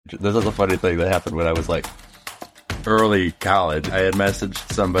This is a funny thing that happened when I was like early college. I had messaged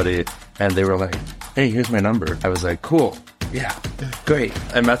somebody and they were like, hey, here's my number. I was like, cool. Yeah, great.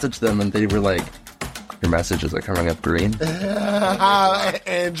 I messaged them and they were like, your messages are coming up green.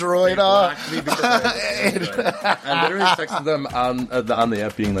 Android. I literally texted them on the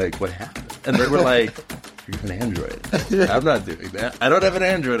app being like, what happened? And they were like, you have an Android. I'm not doing that. I don't have an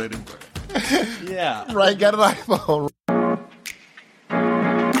Android anymore. Yeah. Right, got an iPhone.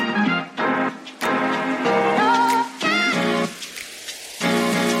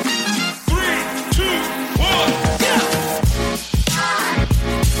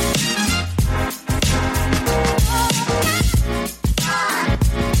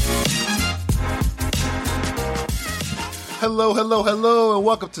 Hello, and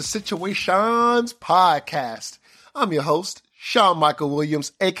welcome to Situations Podcast. I'm your host, Sean Michael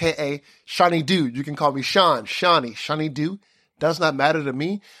Williams, a.k.a. Shawnee Dude. You can call me Sean, Shawnee Dude. Does not matter to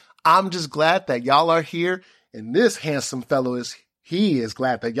me. I'm just glad that y'all are here, and this handsome fellow is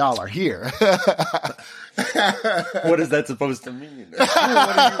glad that y'all are here. What is that supposed to mean? What do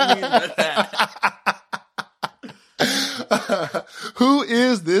you mean by that? Who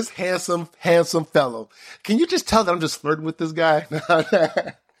is this handsome fellow? Can you just tell that I'm just flirting with this guy?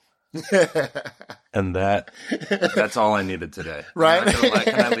 And that's all I needed today. Right?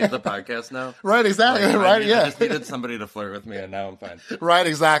 Can I leave the podcast now? Right, exactly. I Yeah. just needed somebody to flirt with me, and now I'm fine. Right,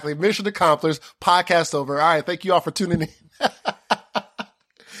 exactly. Mission accomplished. Podcast over. All right, thank you all for tuning in.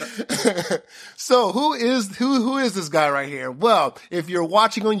 So who is this guy right here? Well, if you're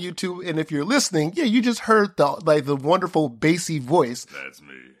watching on YouTube and if you're listening, yeah, you just heard the wonderful bassy voice. That's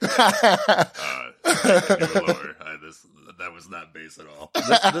me. That was not bass at all.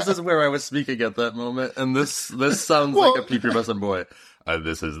 This is where I was speaking at that moment, and this sounds like a prepubescent boy.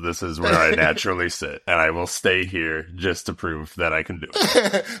 This is where I naturally sit, and I will stay here just to prove that I can do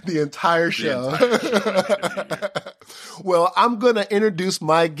it. The entire show. Well, I'm going to introduce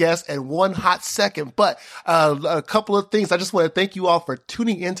my guest in one hot second, but a couple of things. I just want to thank you all for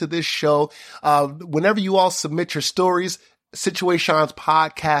tuning into this show. Whenever you all submit your stories,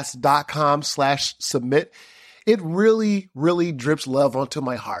 situationspodcast.com/submit. It really, really drips love onto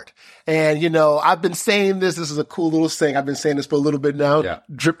my heart. And, I've been saying this. This is a cool little saying. I've been saying this for a little bit now. Yeah.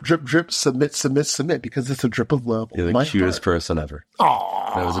 Drip, drip, drip, submit, because it's a drip of love. You're the cutest person ever.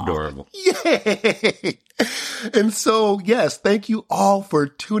 Aww. That was adorable. Yay. And so, yes, thank you all for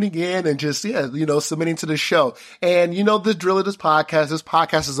tuning in and just, submitting to the show. And, the drill of this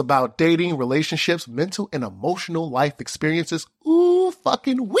podcast is about dating, relationships, mental and emotional life experiences. Ooh,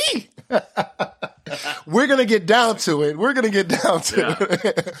 fucking we. We're going to get down to it.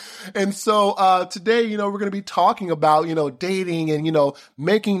 It. And so, today, we're going to be talking about, dating and,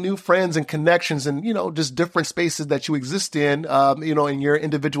 making new friends and connections and, just different spaces that you exist in, in your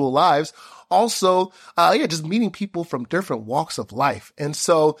individual lives. Also, just meeting people from different walks of life. And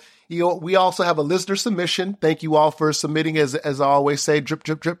so, we also have a listener submission. Thank you all for submitting. As I always say, drip,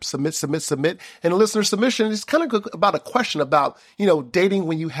 drip, drip, submit. And a listener submission is kind of about a question about, dating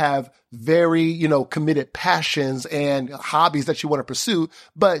when you have very, committed passions and hobbies that you want to pursue,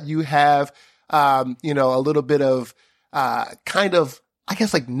 but you have, a little bit of,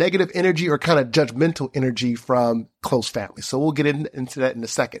 like negative energy or kind of judgmental energy from close family. So we'll get into that in a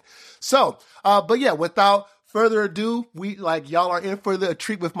second. So, without further ado, y'all are in for the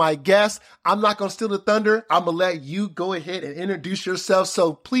treat with my guest. I'm not going to steal the thunder. I'm going to let you go ahead and introduce yourself.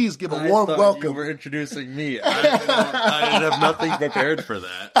 So please give a warm welcome. You were introducing me. I didn't have nothing prepared for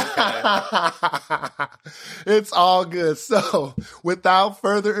that. Okay. It's all good. So without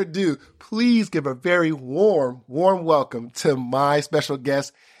further ado, please give a very warm welcome to my special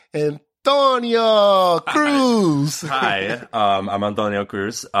guest, Antonio Cruz. Hi, I'm Antonio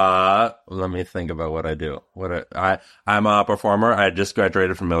Cruz. Let me think about what I do. I'm a performer. I just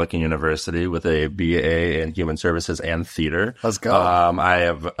graduated from Millikan University with a BA in Human Services and Theater. Let's go. I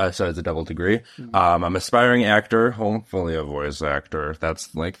have it's a double degree. I'm an aspiring actor, hopefully a voice actor.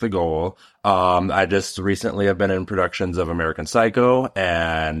 That's like the goal. I just recently have been in productions of American Psycho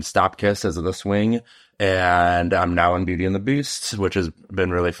and Stop Kiss as The Swing. And I'm now in Beauty and the Beast, which has been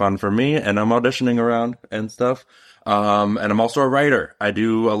really fun for me. And I'm auditioning around and stuff. And I'm also a writer. I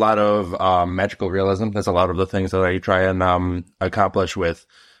do a lot of magical realism. That's a lot of the things that I try and accomplish with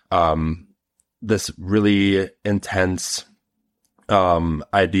this really intense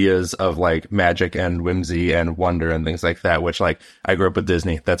ideas of like magic and whimsy and wonder and things like that, which like I grew up with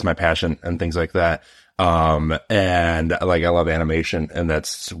Disney. That's my passion and things like that. And like I love animation, and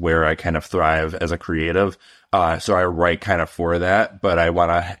that's where I kind of thrive as a creative. So I write kind of for that, but I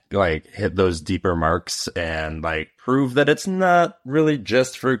want to like hit those deeper marks and like prove that it's not really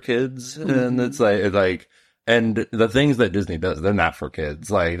just for kids. And it's like, and the things that Disney does, they're not for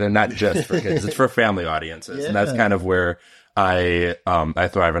kids. Like they're not just for kids. It's for family audiences. And that's kind of where I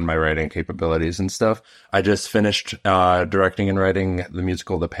thrive in my writing capabilities and stuff. I just finished, directing and writing the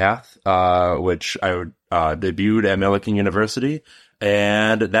musical The Path, which I, debuted at Millikan University.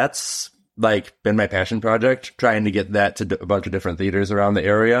 And that's like been my passion project, trying to get that to a bunch of different theaters around the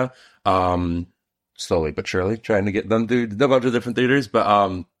area. Slowly but surely trying to get them to a bunch of different theaters. But,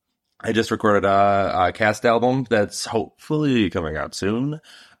 I just recorded a cast album that's hopefully coming out soon.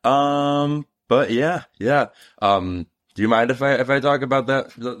 But yeah. Do you mind if I talk about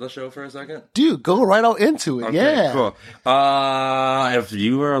the show for a second? Dude, go right out into it. Okay, yeah. Cool. If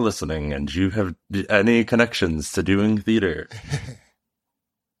you are listening and you have any connections to doing theater,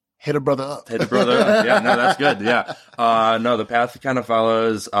 hit a brother up. Yeah, no, that's good. Yeah. No, The Path kind of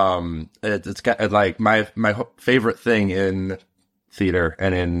follows, it's kind of like my favorite thing in theater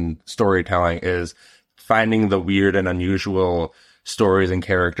and in storytelling is finding the weird and unusual stories and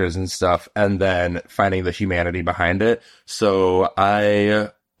characters and stuff, and then finding the humanity behind it. So I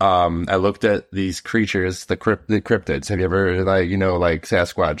looked at these creatures, the cryptids. Have you ever like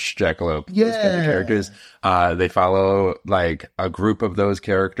Sasquatch, Jackalope, those kind of characters? They follow like a group of those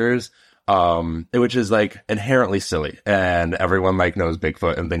characters, which is like inherently silly, and everyone like knows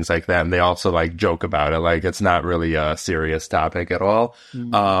Bigfoot and things like that. And they also like joke about it. Like it's not really a serious topic at all.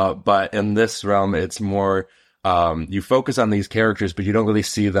 But in this realm, it's more, you focus on these characters, but you don't really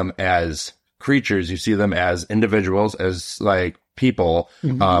see them as creatures. You see them as individuals, as like people.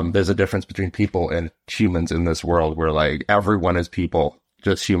 There's a difference between people and humans in this world where like everyone is people,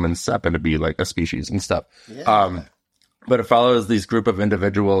 just humans happen to be like a species and stuff. But it follows these group of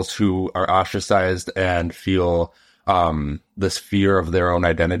individuals who are ostracized and feel this fear of their own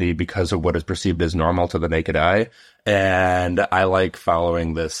identity because of what is perceived as normal to the naked eye. And I like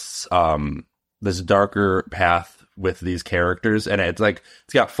following this this darker path with these characters. And it's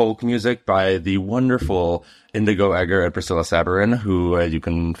got folk music by the wonderful Indigo Egger and Priscilla Sabarin, who you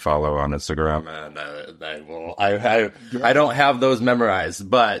can follow on Instagram. And I don't have those memorized,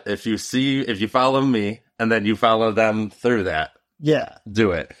 but if you follow me and then you follow them through that,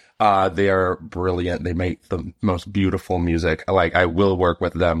 do it. They are brilliant. They make the most beautiful music. Like, I will work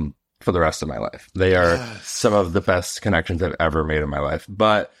with them for the rest of my life. They are some of the best connections I've ever made in my life.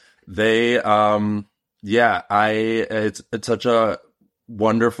 But they, it's such a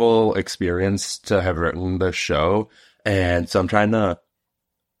wonderful experience to have written the show. And so I'm trying to,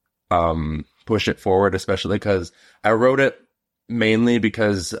 push it forward, especially because I wrote it mainly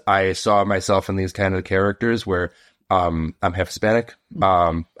because I saw myself in these kind of characters where, I'm half Hispanic.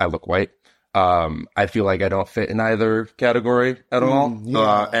 I look white. I feel like I don't fit in either category at all.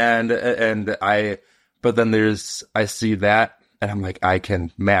 But then I see that and I'm like, I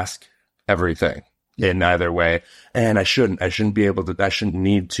can mask everything in either way. And I shouldn't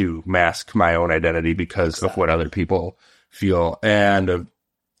need to mask my own identity because of what other people feel. And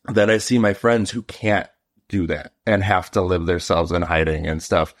then I see my friends who can't do that and have to live themselves in hiding and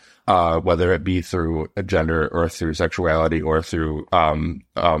stuff, whether it be through a gender or through sexuality or through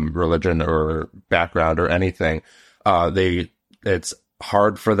religion or background or anything. It's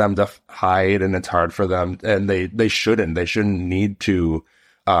hard for them to hide, and it's hard for them, and they shouldn't need to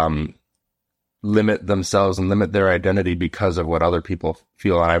limit themselves and limit their identity because of what other people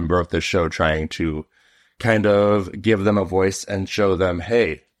feel. And I wrote this show trying to kind of give them a voice and show them,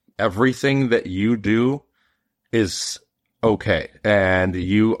 hey, everything that you do is okay, and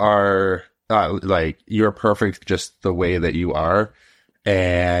you are you're perfect just the way that you are,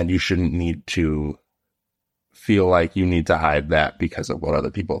 and you shouldn't need to feel like you need to hide that because of what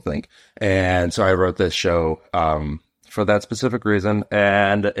other people think. And so I wrote this show for that specific reason,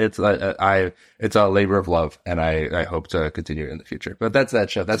 and it's a labor of love, and I hope to continue in the future. But that's that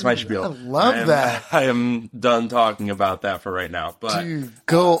show. That's my spiel. I love that. I am done talking about that for right now. But dude,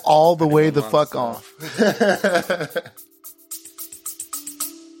 go all the way the fuck off.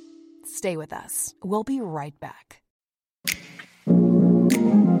 Stay with us. We'll be right back.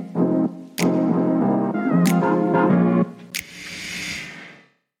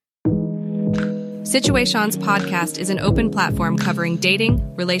 Situations Podcast is an open platform covering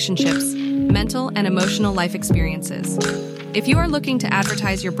dating, relationships, mental and emotional life experiences. If you are looking to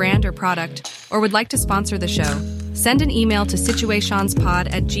advertise your brand or product, or would like to sponsor the show, Send an email to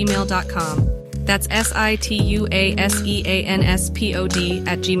situationspod@gmail.com. That's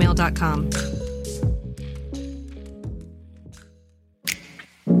situaseanspod@gmail.com.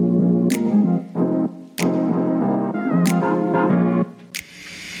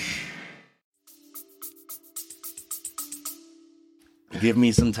 Give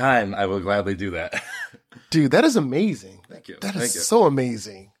me some time. I will gladly do that. Dude, that is amazing. Thank you. That is so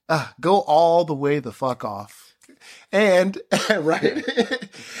amazing. Go all the way the fuck off. And, right.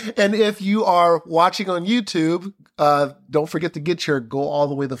 And if you are watching on YouTube, don't forget to get your Go All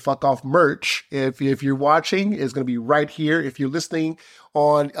the Way the Fuck Off merch. If you're watching, it's going to be right here. If you're listening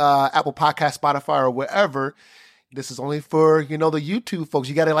on Apple Podcast, Spotify, or wherever, this is only for, the YouTube folks.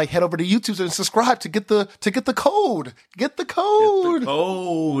 You got to head over to YouTube and subscribe to get the code. Get the code. Get the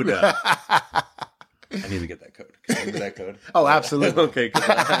code. I need to get that code. Can I get that code? Oh, absolutely. Okay, cool.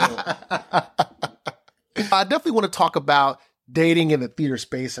 I definitely want to talk about dating in the theater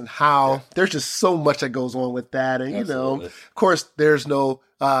space and how there's just so much that goes on with that. And, of course, there's no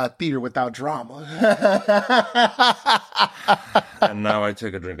theater without drama. And now I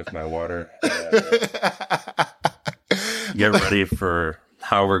took a drink of my water. Get ready for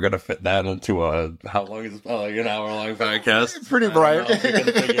how we're going to fit that into how long is this? Like an hour-long podcast? Pretty bright. We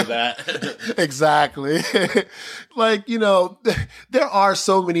can figure that. Exactly. There are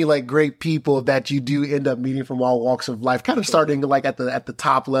so many great people that you do end up meeting from all walks of life, kind of starting at the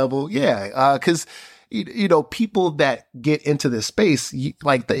top level. Yeah. Cause people that get into this space,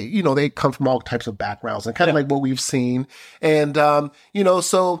 they come from all types of backgrounds and kind of like what we've seen. And,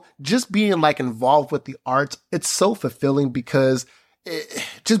 so just being involved with the arts, it's so fulfilling because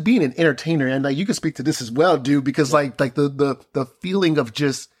just being an entertainer, and you can speak to this as well, dude, because the feeling of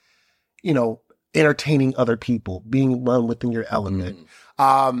just, entertaining other people, being one within your element.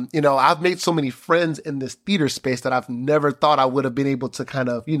 I've made so many friends in this theater space that I've never thought I would have been able to kind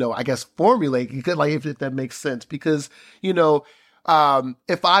of, formulate, if that makes sense. Because,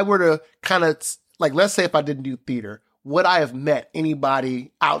 if I were to kind of, let's say if I didn't do theater, would I have met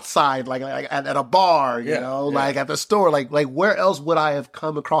anybody outside, at a bar, at the store, where else would I have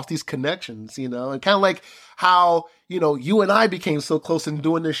come across these connections, and kind of how, you and I became so close in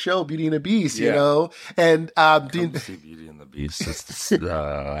doing this show, Beauty and the Beast, and, see Beauty and the Beast.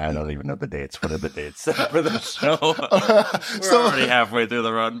 I don't even know the dates. What are the dates for the show? We're already halfway through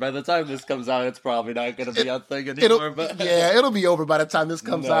the run. By the time this comes out, it's probably not going to be a thing anymore. It'll be over by the time this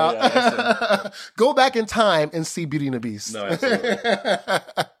comes out. Yeah, go back in time and see Beauty and the Beast. No, absolutely.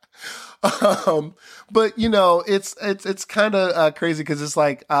 But it's kind of crazy because it's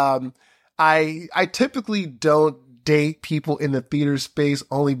I typically don't date people in the theater space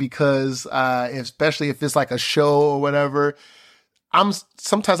only because, especially if it's a show or whatever,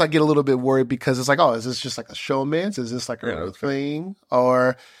 sometimes I get a little bit worried because it's is this just a showman's? Is this a real thing?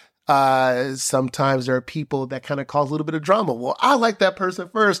 Or, sometimes there are people that kind of cause a little bit of drama. Well, I like that person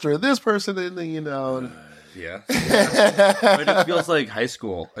first or this person, and yeah. But it feels like high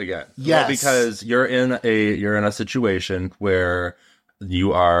school again. Yes. Because you're in a situation where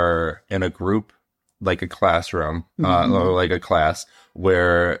you are in a group, like a classroom, or like a class,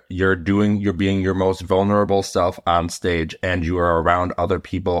 where you're being your most vulnerable self on stage, and you are around other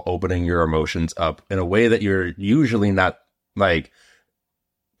people opening your emotions up in a way that you're usually not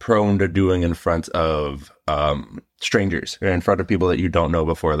prone to doing in front of strangers, or in front of people that you don't know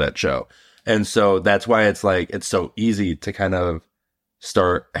before that show. And so that's why it's so easy to kind of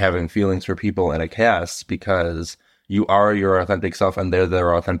start having feelings for people in a cast, because you are your authentic self and they're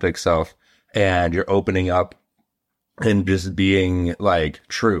their authentic self, and you're opening up and just being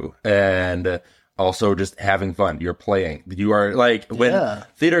true, and also just having fun. You're playing. You are when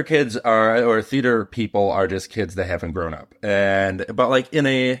theater kids or theater people are just kids that haven't grown up, but in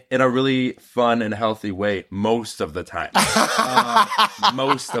a really fun and healthy way most of the time.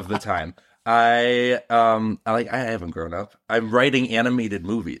 Most of the time. I haven't grown up. I'm writing animated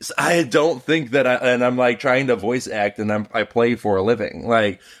movies. I don't think that and I'm trying to voice act, and I play for a living.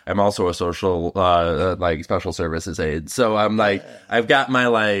 I'm also a social, special services aide. So I'm I've got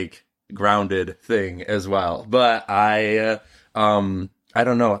my grounded thing as well. But I don't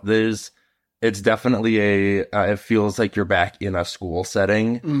know. It's definitely it feels like you're back in a school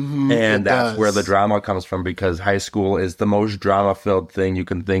setting. And that's where the drama comes from, because high school is the most drama-filled thing you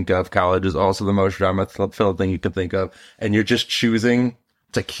can think of. College is also the most drama-filled thing you can think of. And you're just choosing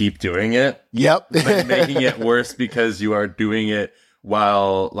to keep doing it. Yep. But making it worse because you are doing it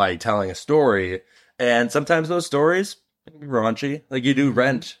while, telling a story. And sometimes those stories can be raunchy. You do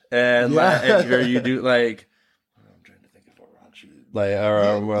Rent. And, and you do, I'm trying to think of what raunchy like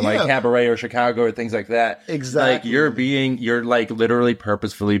or like Cabaret or Chicago or things like that. Exactly. Like you're like literally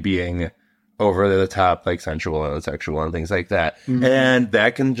purposefully being over the top, like sensual and sexual and things like that, and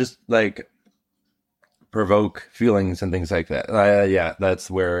that can just like provoke feelings and things like that. Yeah,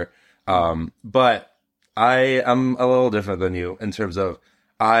 that's where. But I'm a little different than you in terms of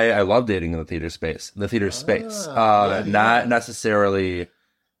I love dating in the theater space. Not necessarily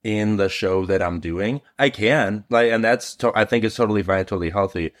in the show that I'm doing. I can and that's I think it's totally fine, totally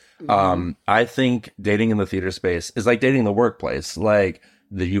healthy. I think dating in the theater space is like dating the workplace. Like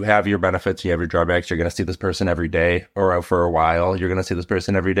you have your benefits, you have your drawbacks. You're going to see this person every day, or for a while, you're going to see this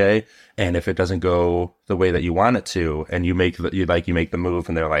person every day. And if it doesn't go the way that you want it to, and you make the move,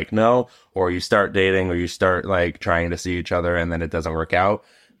 and they're like no, or you start dating, or you start like trying to see each other, and then it doesn't work out,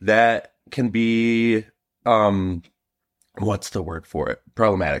 that can be what's the word for it?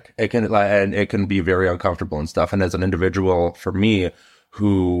 Problematic. It can be very uncomfortable and stuff. And as an individual, for me,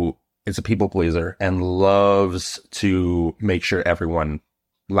 who is a people pleaser and loves to make sure everyone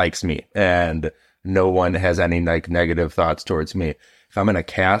likes me and no one has any like negative thoughts towards me. If I'm in a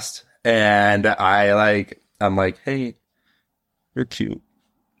cast and I'm like, hey, you're cute,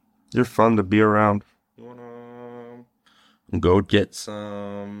 you're fun to be around, you wanna go get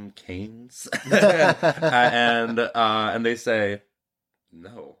some canes? and they say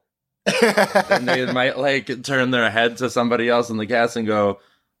no. And they might like turn their head to somebody else in the cast and go,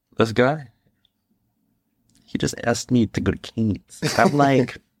 this guy, he just asked me to go to Cane's. I'm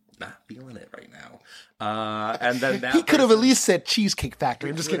like, not feeling it right now. And then he could have at least said Cheesecake Factory.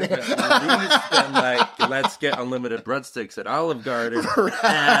 I'm just kidding. At least been like, let's get unlimited breadsticks at Olive Garden, right.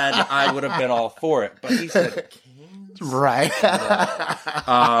 And I would have been all for it. But he said Cane's, right?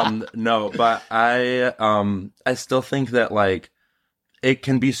 No, but I still think that like it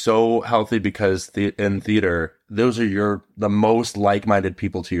can be so healthy because in theater, those are the most like-minded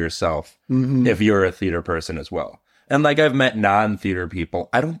people to yourself. If you're a theater person as well. And like I've met non-theater people.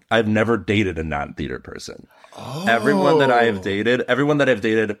 I've never dated a non-theater person. Oh. Everyone that I've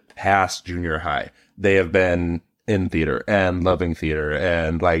dated past junior high, they have been in theater and loving theater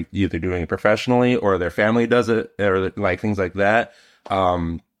and like either doing it professionally or their family does it or like things like that.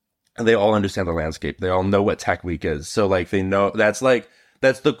 And they all understand the landscape. They all know what Tech Week is. So like they know that's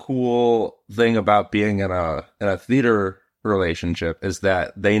the cool thing about being in a theater relationship is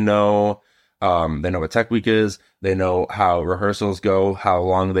that they know what Tech Week is. They know how rehearsals go, how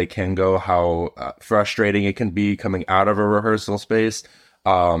long they can go, how frustrating it can be coming out of a rehearsal space.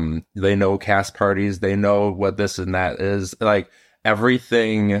 They know cast parties. They know what this and that is. Like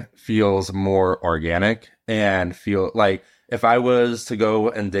everything feels more organic and feel like if I was to go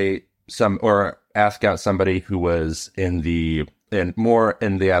and date or ask out somebody who was more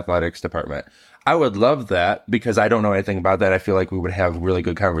in the athletics department, I would love that because I don't know anything about that. I feel like we would have really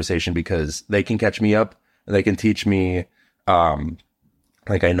good conversation because they can catch me up. They can teach me,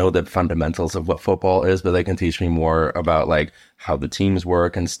 like I know the fundamentals of what football is, but they can teach me more about like how the teams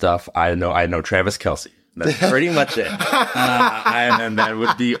work and stuff. I know Travis Kelce. That's pretty much it. And that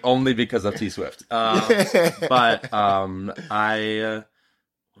would be only because of T Swift. What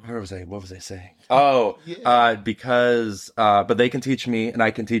was I saying? Oh, yeah. Because but they can teach me and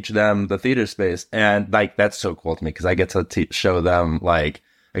I can teach them the theater space. And like, that's so cool to me because I get to show them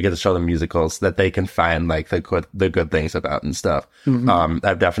musicals that they can find like the good things about and stuff.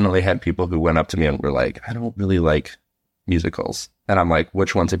 I've definitely had people who went up to me and were like, I don't really like musicals. And I'm like,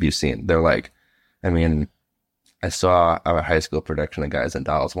 which ones have you seen? They're like, I mean, I saw a high school production of Guys and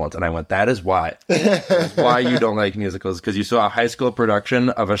Dolls once, and I went, that is why. That's why you don't like musicals, because you saw a high school production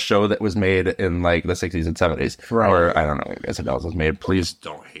of a show that was made in, like, the 60s and 70s. Right. Or, I don't know, Guys and Dolls was made. Please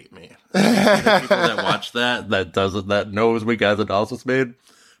don't hate me. People that watch that knows when Guys and Dolls was made,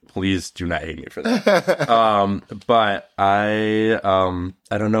 please do not hate me for that. But I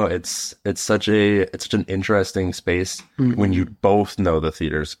don't know. It's such an interesting space when you both know the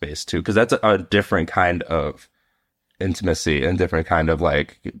theater space too, because that's a different kind of intimacy and different kind of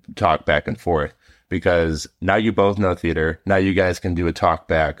like talk back and forth. Because now you both know theater. Now you guys can do a talk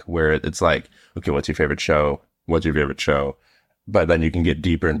back where it's like, okay, what's your favorite show? What's your favorite show? But then you can get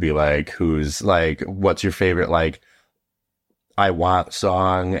deeper and be like, what's your favorite like I Want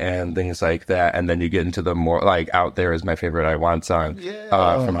song and things like that. And then you get into the more like Out There is my favorite I Want song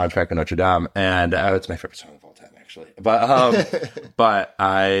from On Track of Notre Dame. And it's my favorite song of all time, actually. But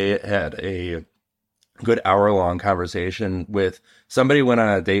I had a good hour-long conversation with somebody went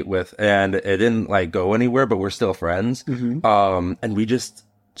on a date with, and it didn't like go anywhere, but we're still friends. And we just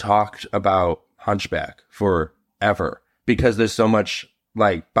talked about Hunchback forever because there's so much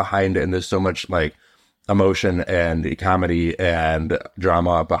like behind it, and there's so much like emotion and comedy and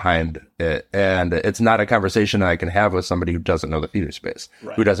drama behind it. And it's not a conversation I can have with somebody who doesn't know the theater space,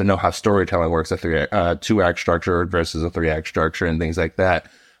 who doesn't know how storytelling works, a 2-act structure versus a 3-act structure and things like that.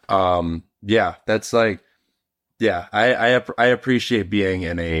 That's like, I appreciate being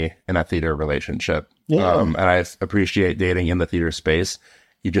in a theater relationship. And I appreciate dating in the theater space.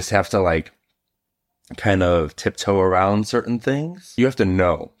 You just have to like kind of tiptoe around certain things. You have to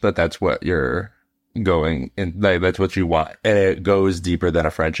know that that's what you're going in, like that's what you want, and it goes deeper than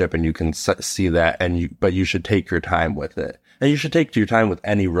a friendship, and you can see that, but you should take your time with it, and you should take your time with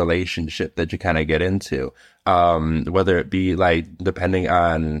any relationship that you kind of get into, whether it be like depending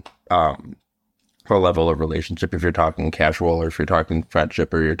on the level of relationship, if you're talking casual or if you're talking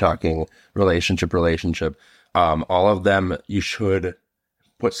friendship or you're talking relationship, all of them you should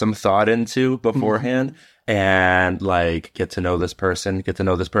put some thought into beforehand. And like get to know this person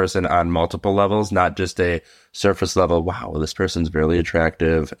on multiple levels, not just a surface level. Wow, this person's really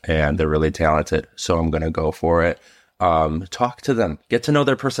attractive and they're really talented, so I'm gonna go for it. Talk to them, get to know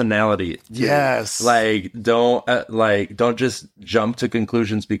their personality. Yes, don't just jump to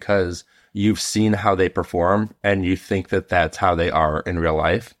conclusions because you've seen how they perform and you think that that's how they are in real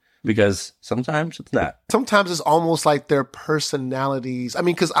life. Because sometimes it's not. Sometimes it's almost like their personalities. I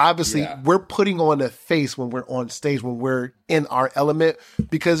mean, because obviously we're putting on a face when we're on stage, when we're in our element.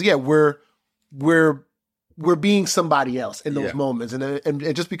 Because we're being somebody else in those moments,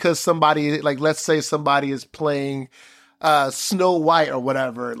 and just because somebody, like let's say somebody is playing Snow White or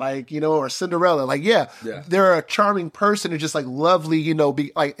whatever, like, or Cinderella, like, they're a charming person and just like lovely,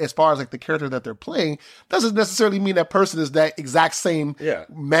 be like, as far as like the character that they're playing, doesn't necessarily mean that person is that exact same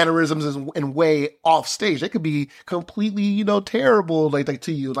mannerisms and way off stage. They could be completely, terrible, like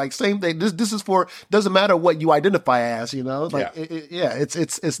to you, like same thing. This is for, doesn't matter what you identify as,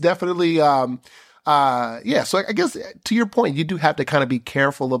 it's definitely, so I guess to your point, you do have to kind of be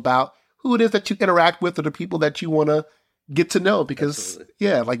careful about who it is that you interact with or the people that you want to get to know, because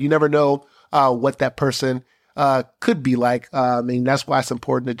you never know what that person could be like. I mean, that's why it's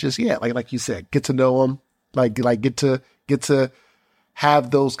important to just like you said, get to know them, like get to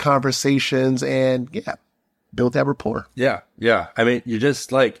have those conversations and build that rapport. Yeah. I mean, you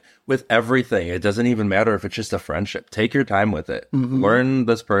just like with everything, it doesn't even matter if it's just a friendship. Take your time with it. Learn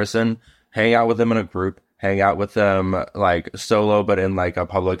this person, hang out with them in a group. Hang out with them like solo, but in like a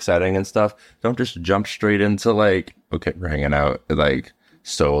public setting and stuff. Don't just jump straight into like, okay, we're hanging out like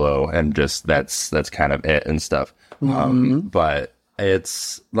solo and just that's kind of it and stuff. But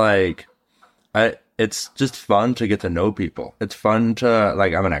it's like, it's just fun to get to know people. It's fun to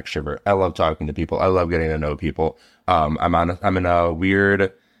like, I'm an extrovert. I love talking to people. I love getting to know people. I'm in a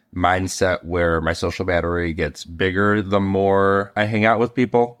weird mindset where my social battery gets bigger the more I hang out with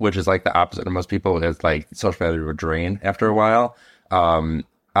people, which is like the opposite of most people. It's like social battery would drain after a while.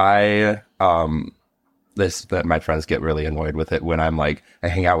 My friends get really annoyed with it when I'm like, I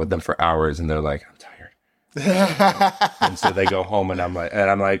hang out with them for hours and they're like, I'm tired. And so they go home and I'm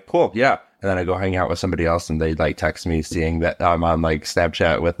like, cool. Yeah. And then I go hang out with somebody else and they like text me seeing that I'm on like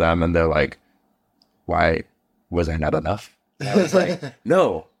Snapchat with them and they're like, why was I not enough? And I was like,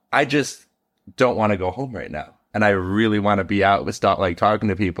 no, I just don't want to go home right now. And I really want to be out with stuff, like talking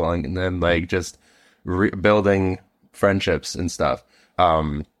to people and then like just building friendships and stuff.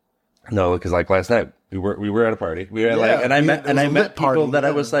 No, because like last night we were at a party. We were and I met people that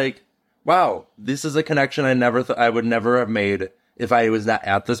I was like, wow, this is a connection I never I would never have made if I was not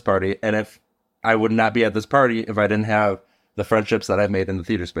at this party. And if I would not be at this party if I didn't have the friendships that I've made in the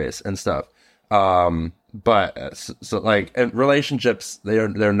theater space and stuff. But so like and relationships,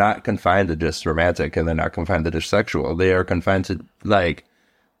 they're not confined to just romantic and they're not confined to just sexual. They are confined to like,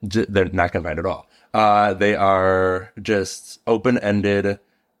 they're not confined at all. They are just open-ended.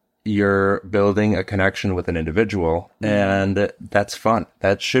 You're building a connection with an individual and that's fun.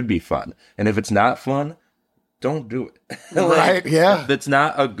 That should be fun. And if it's not fun, don't do it. Right. Yeah. If it's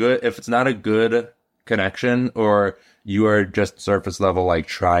not a good connection or you are just surface level, like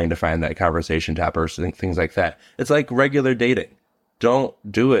trying to find that conversation topper, things like that. It's like regular dating. Don't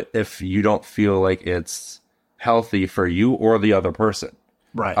do it if you don't feel like it's healthy for you or the other person.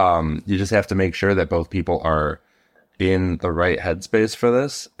 Right. You just have to make sure that both people are in the right headspace for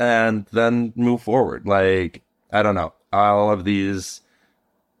this and then move forward. Like, I don't know, all of these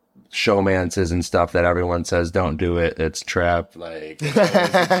showmances and stuff that everyone says don't do it, it's trap, like it's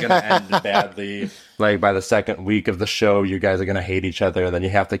gonna end badly, like by the second week of the show you guys are gonna hate each other and then you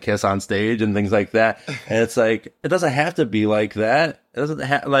have to kiss on stage and things like that. And it's like, it doesn't have to be like that. It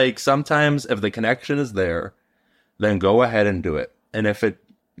doesn't like, sometimes if the connection is there, then go ahead and do it. And if it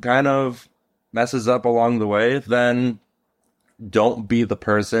kind of messes up along the way, then don't be the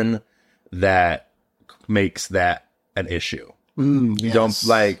person that makes that an issue. Yes. Don't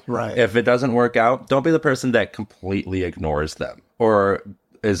like, right. if it doesn't work out, don't be the person that completely ignores them or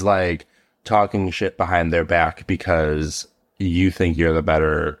is like talking shit behind their back because you think you're the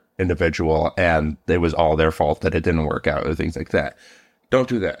better individual and it was all their fault that it didn't work out or things like that. Don't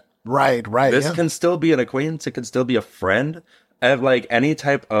do that. Right. This can still be an acquaintance. It can still be a friend. Of like any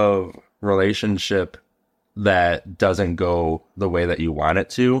type of relationship that doesn't go the way that you want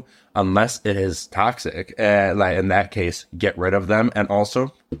it to, unless it is toxic. And like in that case, get rid of them and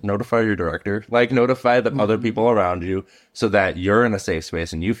also notify your director. Like notify the other people around you so that you're in a safe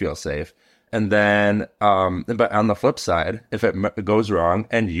space and you feel safe. And then, but on the flip side, if it goes wrong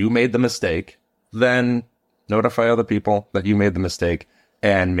and you made the mistake, then notify other people that you made the mistake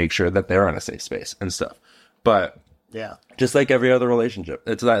and make sure that they're in a safe space and stuff. But yeah, just like every other relationship,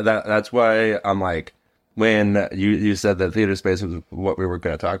 it's that's why I'm like, when you said that theater space was what we were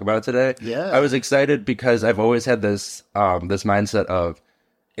going to talk about today, I was excited because I've always had this this mindset of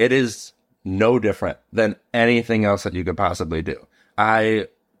it is no different than anything else that you could possibly do. I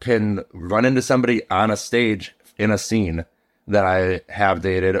can run into somebody on a stage in a scene that I have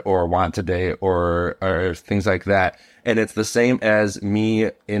dated or want to date or things like that. And it's the same as me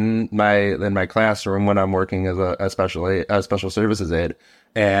in my classroom when I'm working as a special services aide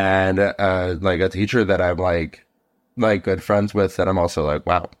and like a teacher that I'm like good friends with that I'm also like,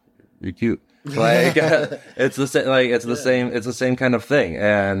 wow, you're cute. Like it's the same, like it's the same kind of thing.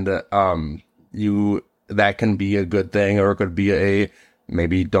 And that can be a good thing or it could be a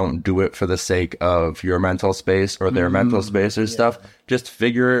maybe don't do it for the sake of your mental space or their mental space or stuff. Just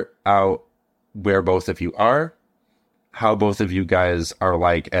figure out where both of you are, how both of you guys are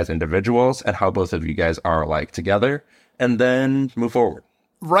like as individuals, and how both of you guys are like together, and then move forward.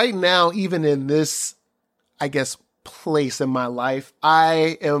 Right now, even in this, I guess, place in my life,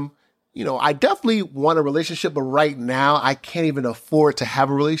 I am, I definitely want a relationship, but right now I can't even afford to have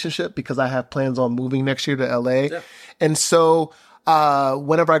a relationship because I have plans on moving next year to LA. Yeah. And so,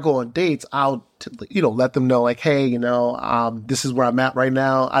 whenever I go on dates, I'll, let them know like, hey, this is where I'm at right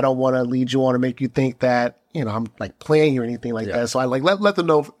now. I don't want to lead you on or make you think that, I'm like playing you or anything like that. So I like, let them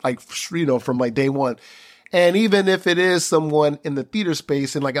know like, from like day one. And even if it is someone in the theater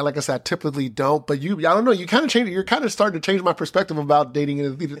space, and like I said, I typically don't, but I don't know, you're kind of starting to change my perspective about dating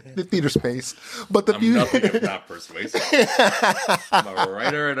in the theater space. But I'm nothing if not persuasive. I'm a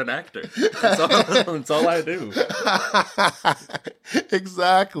writer and an actor. That's all I do.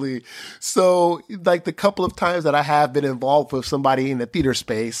 Exactly. So like the couple of times that I have been involved with somebody in the theater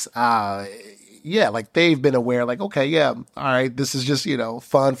space, like they've been aware, like, okay, yeah, all right, this is just,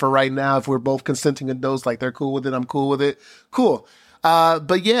 fun for right now. If we're both consenting in those, like they're cool with it, I'm cool with it. Cool.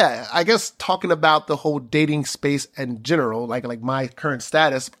 But yeah, I guess talking about the whole dating space in general, like my current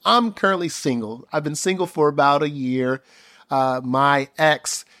status, I'm currently single. I've been single for about a year. My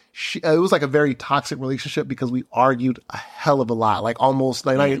ex, it was like a very toxic relationship because we argued a hell of a lot, like almost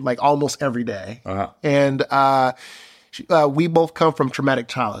every day. Uh-huh. And, we both come from traumatic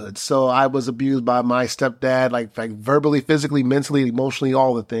childhoods. So I was abused by my stepdad, like verbally, physically, mentally, emotionally,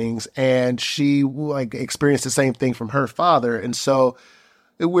 all the things. And she experienced the same thing from her father. And so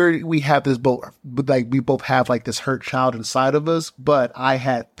we have this we both have like this hurt child inside of us, but I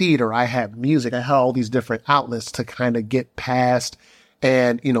had theater, I had music, I had all these different outlets to kind of get past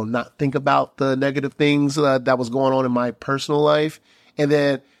and, not think about the negative things that was going on in my personal life. And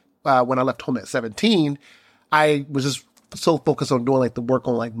then when I left home at 17, I was just so focused on doing like the work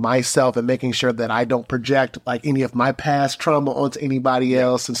on like myself and making sure that I don't project like any of my past trauma onto anybody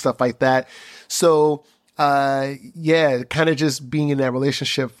else and stuff like that. So, kind of just being in that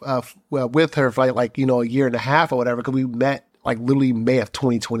relationship, with her for like, a year and a half or whatever. Cause we met like literally May of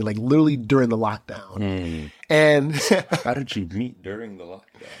 2020, like literally during the lockdown. And how did you meet during the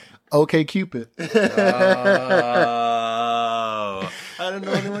lockdown? Okay, Cupid. I didn't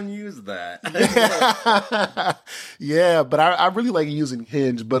know anyone used that. Yeah, but I really like using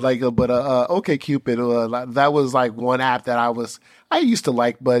Hinge. But Okay Cupid, that was like one app that I used to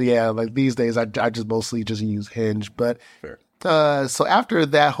like. But yeah, like these days I just mostly just use Hinge. But so after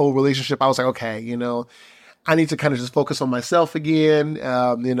that whole relationship, I was like, okay, I need to kind of just focus on myself again,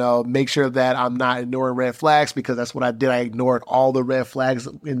 make sure that I'm not ignoring red flags because that's what I did. I ignored all the red flags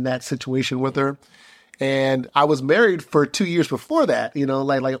in that situation with her. And I was married for 2 years before that, I was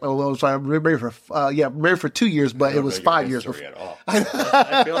married for 2 years, but it was 5 years before. At all.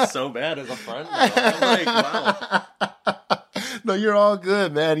 I feel so bad as a friend. I'm like, wow. No, you're all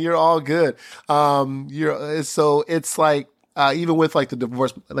good, man. You're all good. It's like, even with like the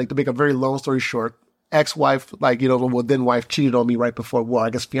divorce, like to make a very long story short, ex-wife, like, then wife cheated on me right before, well, I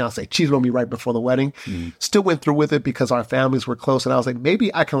guess fiance cheated on me right before the wedding. Still went through with it because our families were close. And I was like,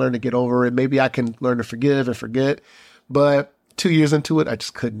 maybe I can learn to get over it. Maybe I can learn to forgive and forget. But 2 years into it, I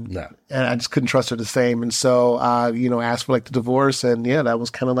just couldn't. No. And I just couldn't trust her the same. And so, asked for like the divorce. And yeah, that was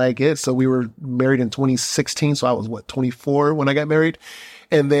kind of like it. So we were married in 2016. So I was 24 when I got married.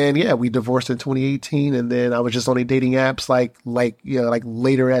 And then, yeah, we divorced in 2018. And then I was just on the dating apps like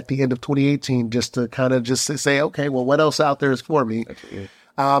later at the end of 2018, just to kind of just say, okay, well, what else out there is for me?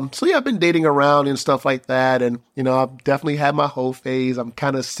 So yeah, I've been dating around and stuff like that. And, I've definitely had my whole phase. I'm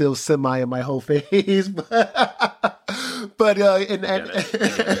kind of still semi in my whole phase,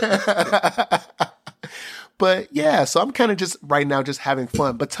 but yeah, so I'm kind of just right now just having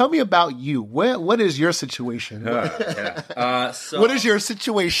fun. But tell me about you. What is your situation? So, what is your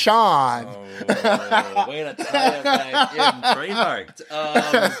situation? Way to tie it back in, trademarked.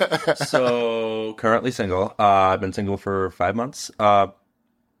 So currently single. I've been single for 5 months. I'm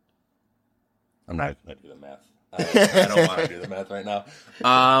not going to do the math. I don't want to do the math right now.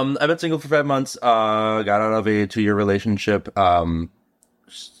 I've been single for 5 months. Got out of a 2-year relationship.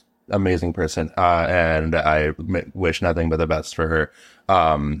 Amazing person. And I wish nothing but the best for her.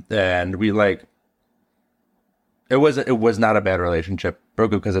 And we it was not a bad relationship.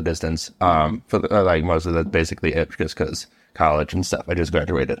 Broke up because of distance. For most of that, basically it, just because college and stuff. I just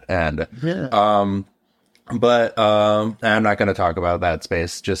graduated, and but I'm not going to talk about that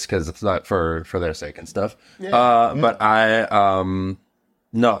space just because it's not for their sake and stuff. But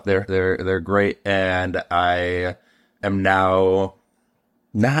no, they're great, and I am now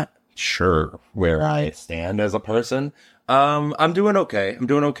not sure where I stand as a person. I'm doing okay. I'm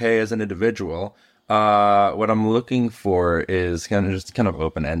doing okay as an individual. What I'm looking for is kind of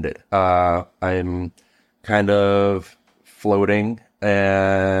open-ended. I'm kind of floating,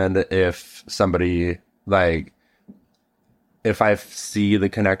 and if somebody if I see the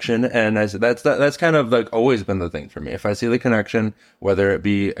connection, and that's kind of always been the thing for me. If I see the connection, whether it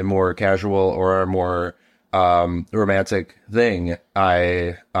be a more casual or a more romantic thing,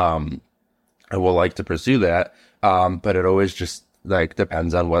 I will like to pursue that. But it always just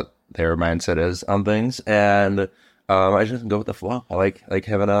depends on what their mindset is on things, and I just go with the flow. I like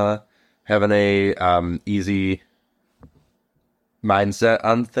having a easy mindset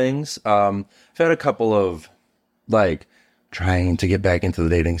on things. I've had a couple of trying to get back into the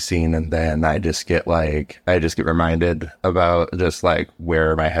dating scene, and then I just get reminded about just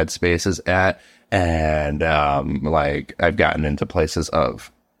where my headspace is at, and I've gotten into places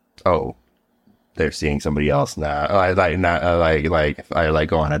of, oh, they're seeing somebody else now. I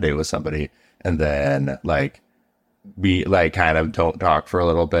go on a date with somebody, and then we kind of don't talk for a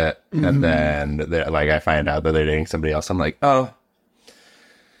little bit, and then I find out that they're dating somebody else. I'm like, oh,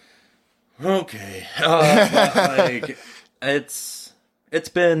 okay. It's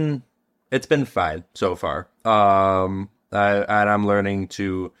been fine so far. And I'm learning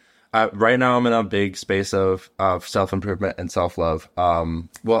to. Right now, I'm in a big space of self-improvement and self-love.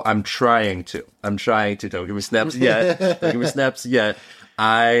 Well, I'm trying to. Don't give me snaps yet.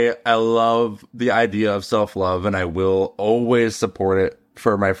 I love the idea of self-love, and I will always support it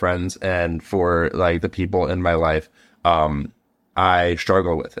for my friends and for the people in my life. I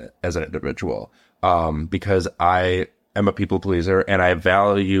struggle with it as an individual, because I am a people pleaser, and I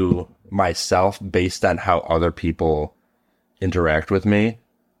value myself based on how other people interact with me.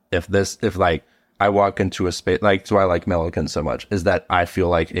 If I walk into a space, so I like Milliken so much, is that I feel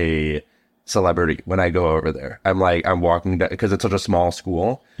like a celebrity when I go over there. I'm walking down, because it's such a small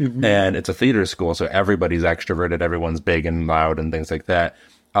school, and it's a theater school, so everybody's extroverted, everyone's big and loud and things like that.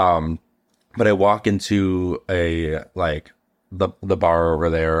 But I walk into the bar over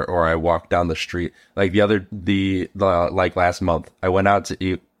there, or I walk down the street. Last month, I went out to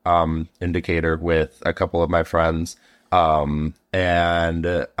eat Indicator with a couple of my friends.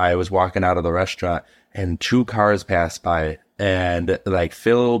 And I was walking out of the restaurant, and 2 cars passed by, and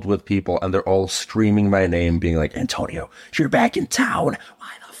filled with people, and they're all screaming my name, being like, Antonio, you're back in town.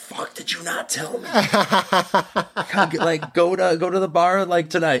 Why the fuck did you not tell me? Go to the bar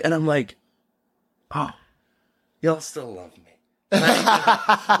tonight. And I'm like, oh, y'all still love me.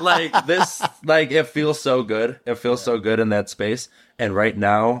 It feels so good. It feels so good in that space. And right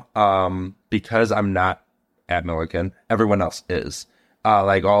now, because I'm not at Milliken, everyone else is.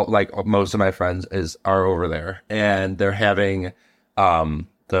 Most of my friends are over there, and they're having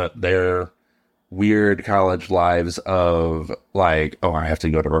they're weird college lives of like, oh, I have to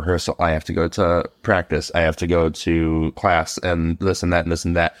go to rehearsal, I have to go to practice, I have to go to class, and this and that and this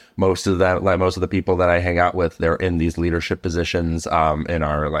and that. Most of the people that I hang out with, they're in these leadership positions in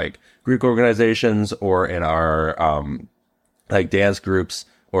our like Greek organizations or in our like dance groups,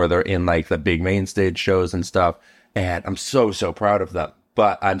 or they're in like the big main stage shows and stuff. And I'm so proud of them.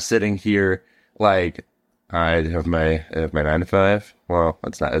 But I'm sitting here like, I have my 9 to 5. Well,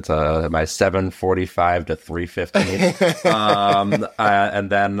 it's not. It's my 7:45 to 3:15. And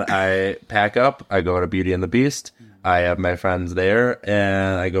then I pack up. I go to Beauty and the Beast. I have my friends there,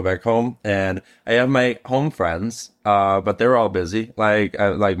 and I go back home. And I have my home friends, but they're all busy. Like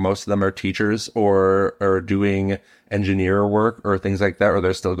most of them are teachers or doing engineer work or things like that, or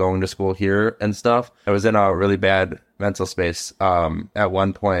they're still going to school here and stuff. I was in a really bad mental space at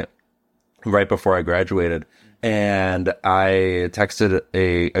one point, right before I graduated, and I texted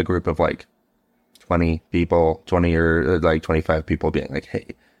a group of like 20 people, 20 or like 25 people, being like, hey,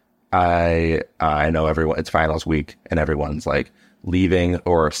 I know everyone, it's finals week and everyone's like leaving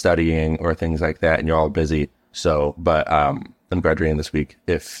or studying or things like that, and you're all busy. So, but I'm graduating this week.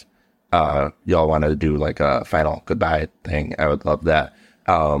 If y'all want to do like a final goodbye thing, I would love that.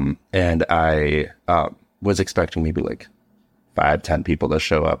 And I was expecting maybe like 5-10 people to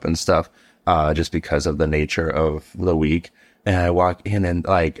show up and stuff, just because of the nature of the week. And I walk in and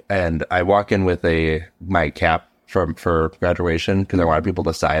I walk in with my cap for graduation because I wanted people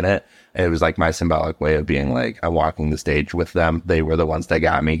to sign it. And it was like my symbolic way of being like, I'm walking the stage with them. They were the ones that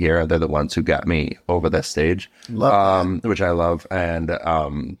got me here. They're the ones who got me over this stage, which I love. And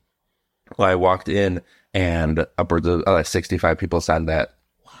I walked in and upwards of 65 people signed that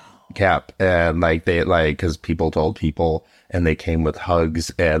cap, and like they because people told people, and they came with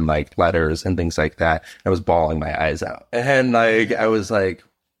hugs and like letters and things like that. I was bawling my eyes out, and like I was like,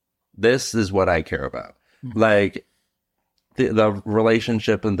 this is what I care about. Like the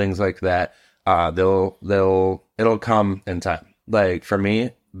relationship and things like that. It'll come in time. Like for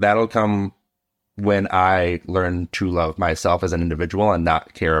me, that'll come when I learn to love myself as an individual and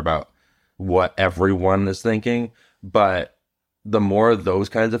not care about what everyone is thinking. But the more those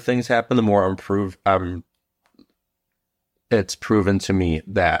kinds of things happen, the more it's proven to me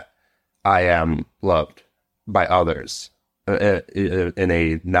that I am loved by others in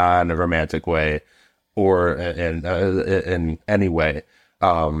a non-romantic way or in any way.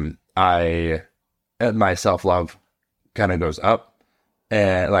 My self-love kind of goes up,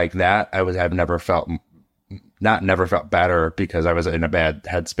 and like that, I've never felt better because I was in a bad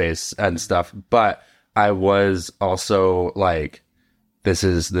headspace and stuff, but I was also like, this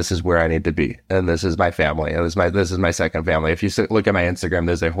is where I need to be, and this is my family, and this is my second family. If you look at my Instagram,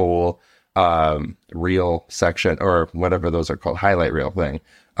 there's a whole reel section, or whatever those are called, highlight reel thing,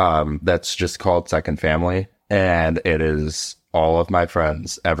 that's just called Second Family, and it is all of my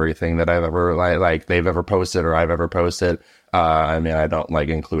friends, everything that I've ever like they've ever posted or I've ever posted. I mean, I don't like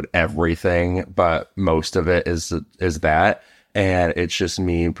include everything, but most of it is that, and it's just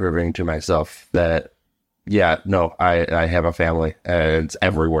me proving to myself that, yeah, no, I have a family, and it's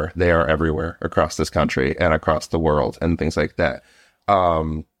everywhere. They are everywhere across this country and across the world and things like that.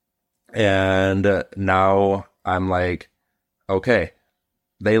 And now I'm like, okay,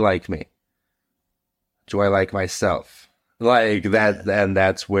 they like me. Do I like myself? Like that, and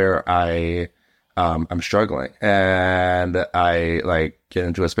that's where I'm struggling, and I like get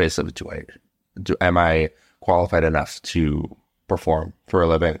into a space of am I qualified enough to perform for a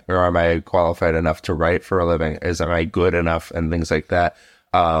living, or am I qualified enough to write for a living? Am I good enough and things like that?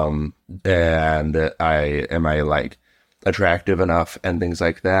 And am I like attractive enough and things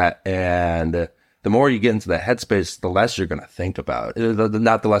like that? And the more you get into the headspace, the less you're going to think about it.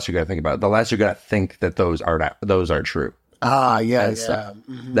 Not the less you're going to think about it, the less you're going to think that those are true. Yeah.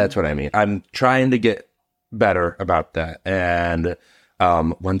 Mm-hmm. That's what I mean. I'm trying to get better about that. And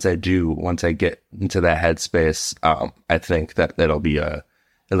once I get into that headspace, I think that it'll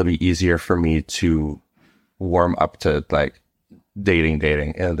be easier for me to warm up to like dating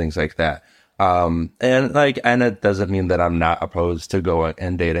and things like that. And it doesn't mean that I'm not opposed to going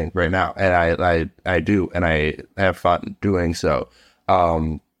and dating right now. And I do, and I have fun doing so.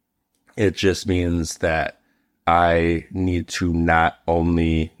 It just means that I need to not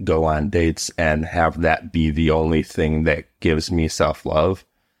only go on dates and have that be the only thing that gives me self-love,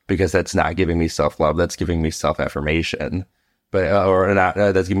 because that's not giving me self-love. That's giving me self-affirmation,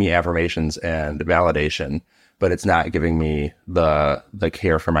 that's giving me affirmations and validation, but it's not giving me the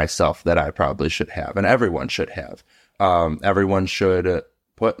care for myself that I probably should have. And everyone should have. Everyone should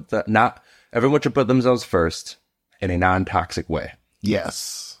put themselves first in a non-toxic way.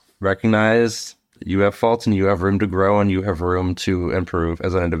 Yes. Recognize You have faults and you have room to grow and you have room to improve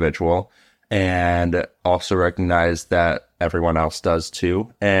as an individual. And also recognize that everyone else does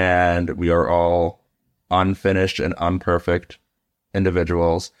too. And we are all unfinished and imperfect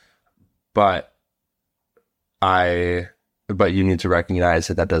individuals. But you need to recognize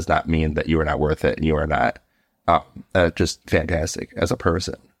that does not mean that you are not worth it and you are not just fantastic as a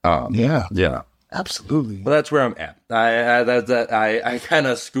person. Yeah. Absolutely. Well, that's where I'm at. I kind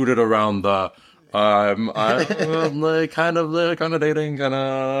of scooted around the. I'm like kind of dating, kind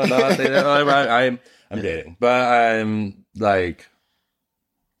of not dating. I'm dating, but I'm like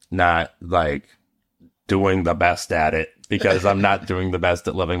not like doing the best at it because I'm not doing the best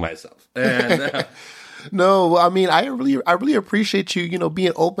at loving myself. And No, I mean, I really appreciate you,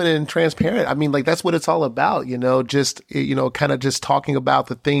 being open and transparent. I mean, like, that's what it's all about, just, kind of just talking about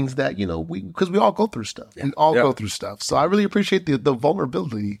the things that, because we all go through stuff. Yeah. We all go through stuff. So I really appreciate the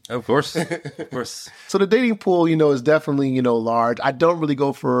vulnerability. Of course. Of course. So the dating pool, is definitely, large. I don't really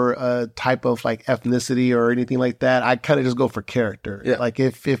go for a type of like ethnicity or anything like that. I kind of just go for character. Yeah. Like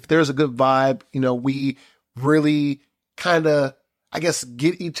if there's a good vibe, we really kind of, I guess,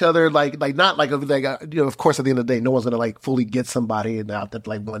 get each other not like of course at the end of the day no one's gonna like fully get somebody and out that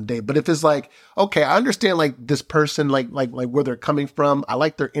like one day, but if it's like, okay, I understand like this person like where they're coming from, I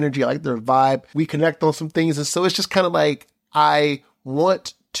like their energy, I like their vibe, we connect on some things, and so it's just kind of like I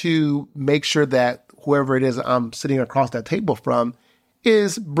want to make sure that whoever it is I'm sitting across that table from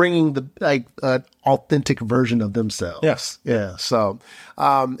is bringing the like authentic version of themselves. Yes. Yeah. So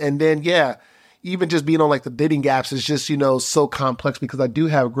and then even just being on like the dating apps is just, so complex because I do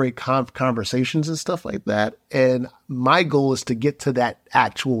have great conversations and stuff like that. And my goal is to get to that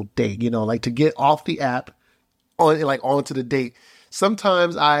actual date, like to get off the app onto the date.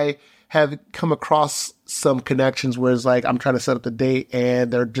 Sometimes I have come across some connections where it's like, I'm trying to set up the date and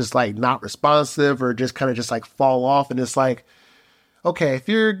they're just like not responsive or just kind of just like fall off. And it's like, okay, if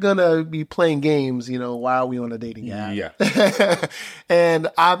you're going to be playing games, why are we on a dating app? Yeah. And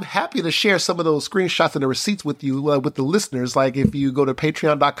I'm happy to share some of those screenshots and the receipts with you, with the listeners. Like if you go to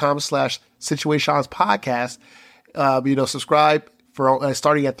patreon.com/situations podcast, subscribe for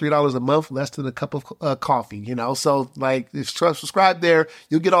starting at $3 a month, less than a cup of coffee, So like if you subscribe there,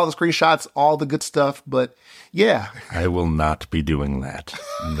 you'll get all the screenshots, all the good stuff. But yeah. I will not be doing that.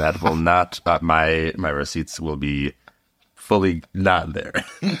 That will not, my receipts will be fully not there.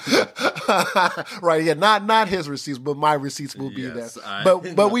 Right, yeah, not his receipts, but my receipts will be there.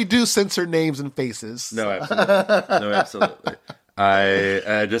 But we do censor names and faces. No, absolutely.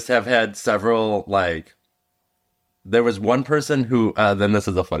 I just have had several, like, there was one person who then this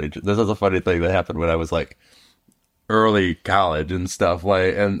is a funny thing that happened when I was like early college and stuff,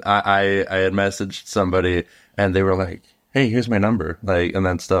 like, and I had messaged somebody and they were like, hey, here's my number, like, and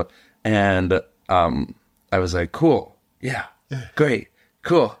then stuff, and I was like, cool. Yeah, great,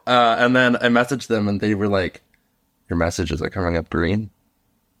 cool. And then I messaged them, and they were like, "Your messages are coming up green."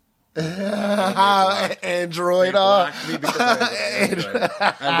 Android. I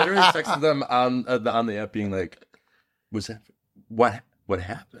literally texted them on the app, being like, "Was that what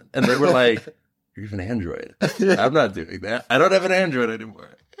happened?" And they were like, "You're even Android." I'm not doing that. I don't have an Android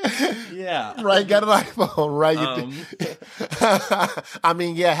anymore. Yeah. Right, got an iPhone, right? I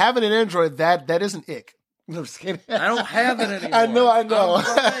mean, having an Android, that is an ick. No, just kidding. I don't have it anymore. I know.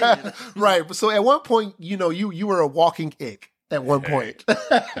 Right. So at one point, you were a walking ick at one point.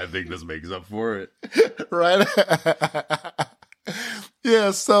 I think this makes up for it. Right?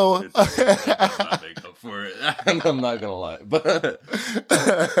 Yeah, so it does not make up for it. I'm not gonna lie. But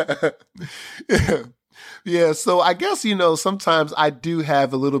yeah, so I guess, sometimes I do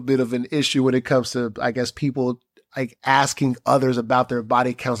have a little bit of an issue when it comes to, I guess, people like asking others about their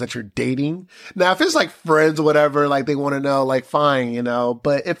body counts that you're dating. Now, if it's like friends or whatever, like they want to know, like fine,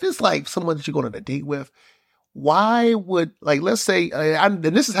 but if it's like someone that you're going on a date with, why would, like, let's say, and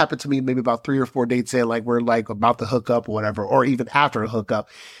this has happened to me maybe about 3 or 4 dates in, like we're like about to hook up or whatever, or even after a hookup.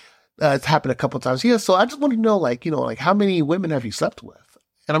 It's happened a couple of times. Yeah. So I just want to know, like, like how many women have you slept with?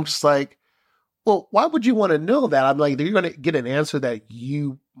 And I'm just like, well, why would you want to know that? I'm like, you're going to get an answer that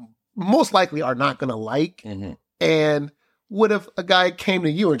you most likely are not going to like. Mm-hmm. And what if a guy came to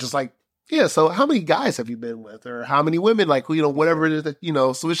you and just like, yeah, so how many guys have you been with? Or how many women, like, whatever it is that,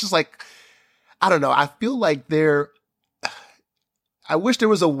 so it's just like, I don't know. I feel like I wish there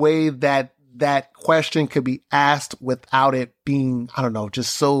was a way that question could be asked without it being, I don't know,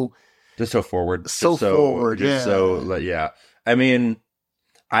 just so forward. Forward, yeah. I mean,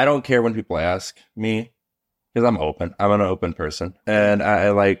 I don't care when people ask me because I'm open. I'm an open person. And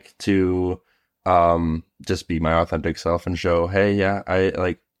I like to just be my authentic self and show, hey, yeah,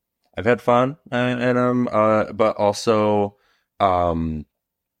 I've had fun and but also,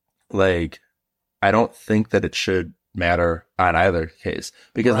 like, I don't think that it should matter on either case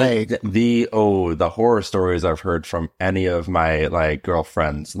because Right. the horror stories I've heard from any of my like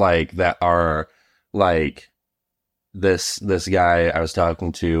girlfriends like that are like this guy I was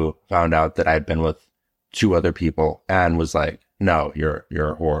talking to found out that I'd been with two other people and was like, no, you're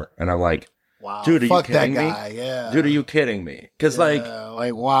a whore. And I'm like, Wow. dude, are Fuck you kidding that me? guy. Yeah. Dude, are you kidding me? Because like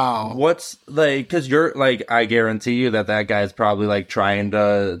wow. what's like, because you're like, I guarantee you that guy's probably like trying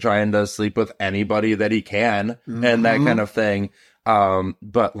to sleep with anybody that he can and that kind of thing.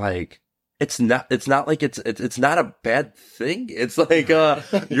 But like, it's not like it's not a bad thing. It's like,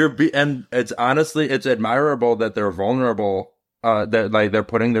 and it's honestly, it's admirable that they're vulnerable, that like they're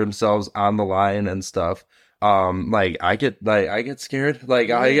putting themselves on the line and stuff. Like I get scared,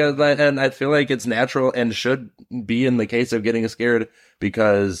 like I get, and I feel like it's natural and should be in the case of getting scared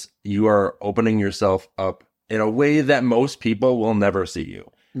because you are opening yourself up in a way that most people will never see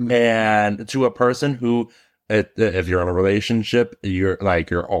you. And to a person who, if you're in a relationship, you're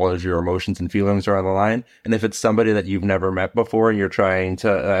like, all of your emotions and feelings are on the line. And if it's somebody that you've never met before and you're trying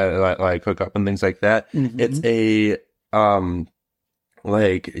to like hook up and things like that, it's a,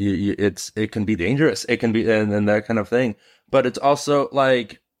 like it can be dangerous. It can be, and that kind of thing, but it's also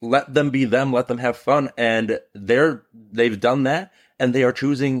like, let them be them, let them have fun. And they've done that and they are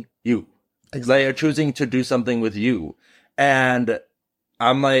choosing you. They are choosing to do something with you. And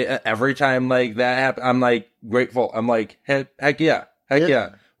I'm like, every time like that happens, I'm like grateful. I'm like, heck yeah.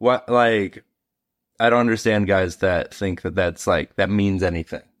 What, like, I don't understand guys that think that's like, that means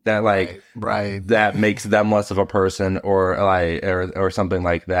anything. That like, right. that makes them less of a person or like, or something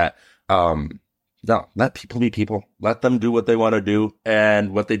like that. No, let people be people. Let them do what they want to do,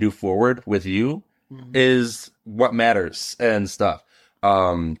 and what they do forward with you is what matters and stuff.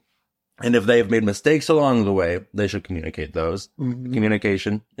 And if they've made mistakes along the way, they should communicate those.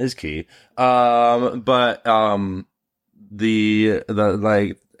 Communication is key. But the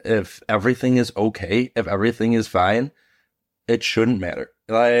like, if everything is okay, if everything is fine, it shouldn't matter.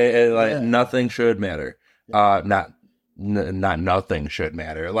 Like nothing should matter. Not nothing should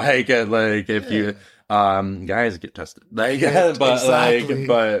matter. Like if you guys get tested. Like but exactly. like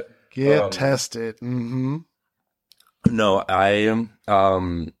but get tested. No, I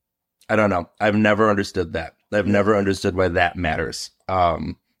don't know. I've never understood that. I've never understood why that matters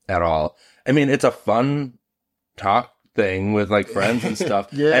at all. I mean, it's a fun talk thing with like friends and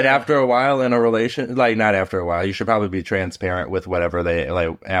stuff. And after a while in a relation, like not after a while, you should probably be transparent with whatever they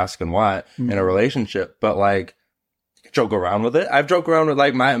like ask and want in a relationship. But like, joke around with it. I've joked around with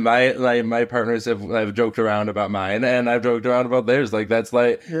like my partners have joked around about mine, and I've joked around about theirs. Like that's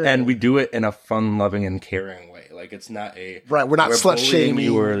like, and we do it in a fun, loving, and caring way. Like it's not a right. We're not slut shaming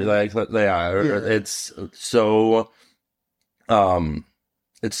you or like it's so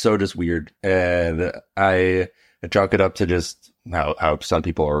it's so just weird, and I chalk it up to just how some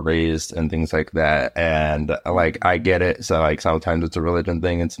people are raised and things like that. And like I get it. So like sometimes it's a religion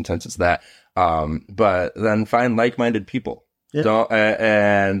thing, and sometimes it's that. But then find like-minded people. Don't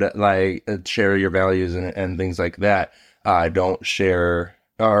and like share your values and things like that. Don't share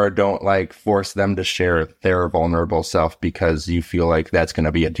or don't like force them to share their vulnerable self because you feel like that's going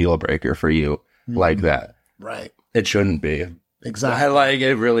to be a deal breaker for you like that. Right. It shouldn't be. Exactly. Like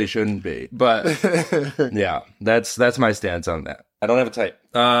it really shouldn't be. But yeah, that's my stance on that. I don't have a type.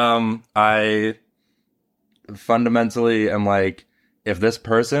 I fundamentally am like, if this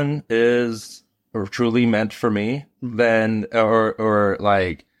person is truly meant for me, then or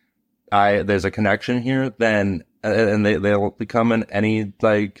like there's a connection here, then and they'll become in any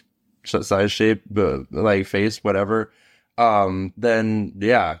like size, shape, like face, whatever. Then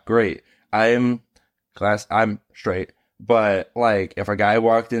yeah, great. I'm straight, but like if a guy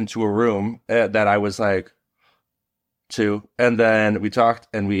walked into a room that I was like to, and then we talked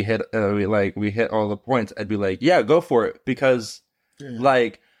and we hit all the points, I'd be like, yeah, go for it, because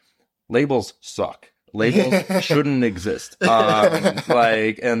like labels suck. Labels shouldn't exist.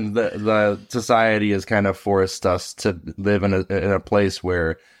 Like, and the society has kind of forced us to live in a place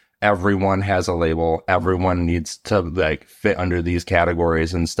where everyone has a label. Everyone needs to like fit under these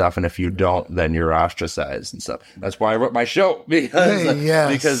categories and stuff. And if you don't, then you're ostracized and stuff. That's why I wrote my show,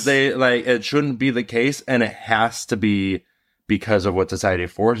 because they like, it shouldn't be the case, and it has to be because of what society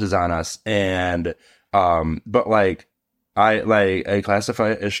forces on us. And but like, I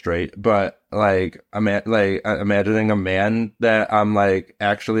classify it as straight, but like I'm imagining a man that I'm like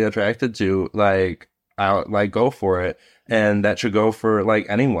actually attracted to, like I'll like go for it, and that should go for like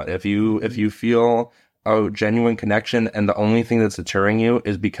anyone. If you feel a genuine connection and the only thing that's deterring you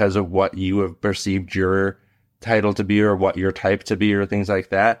is because of what you have perceived your title to be or what your type to be or things like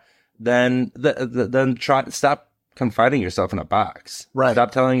that, then stop confining yourself in a box. Right.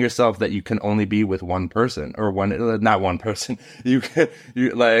 Stop telling yourself that you can only be with one person or not one person. But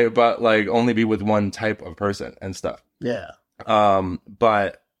only be with one type of person and stuff. Yeah.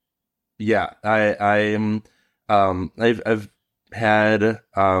 But yeah, I've had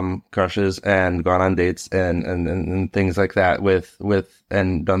crushes and gone on dates and things like that with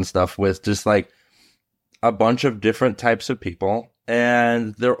and done stuff with just like a bunch of different types of people,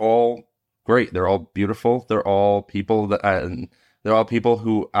 and they're all great. They're all beautiful. They're all people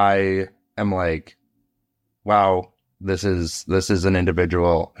who I am like, wow, this is an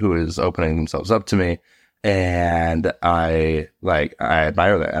individual who is opening themselves up to me, and I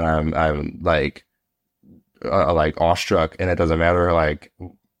admire that, and I'm like awestruck, and it doesn't matter. Like,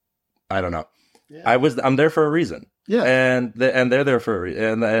 I don't know. Yeah. I'm there for a reason. Yeah. And they're there for a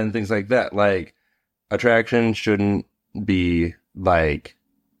reason, and things like that. Like, attraction shouldn't be like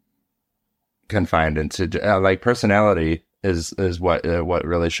confined into like personality is what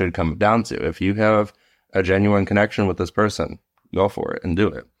really should come down to. If you have a genuine connection with this person, go for it and do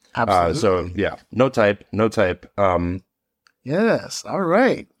it. Absolutely. So yeah, no type. Yes. All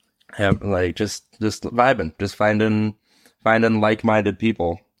right. Have like just vibing, just finding like-minded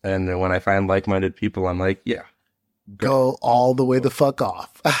people, and when I find like-minded people, I'm like, yeah, go all the way the fuck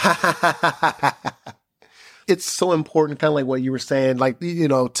off. It's so important, kind of like what you were saying, like, you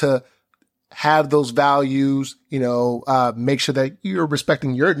know, to have those values, you know, make sure that you're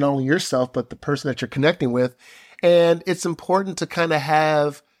respecting not only yourself, but the person that you're connecting with. And it's important to kind of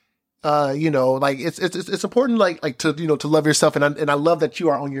have, you know, like it's important, like to, you know, to love yourself. And I love that you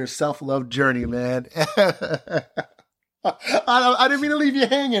are on your self-love journey, man. I didn't mean to leave you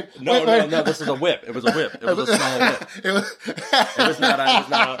hanging. No. This is a whip. It was a whip. It was a small whip. It was not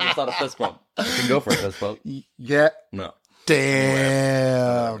a fist bump. You can go for a fist bump. Yeah. No.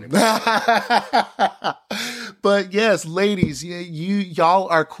 Damn. But yes, ladies, y'all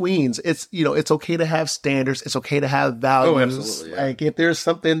are queens. It's, you know, it's okay to have standards. It's okay to have values. Oh, absolutely. Yeah. Like if there's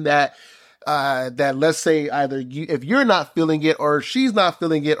something that let's say either if you're not feeling it or she's not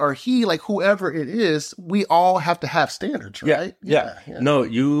feeling it or he, like whoever it is, we all have to have standards, right? Yeah. No,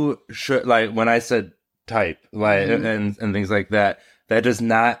 you should, like when I said type, like, and things like that, that does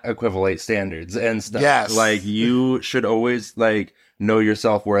not equivalate standards and stuff. Yes. Like you should always like know your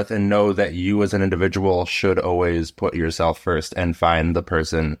self-worth and know that you as an individual should always put yourself first and find the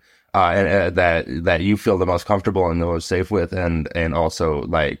person that you feel the most comfortable and the most safe with, and also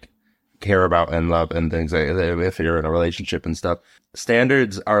like care about and love and things like that if you're in a relationship and stuff.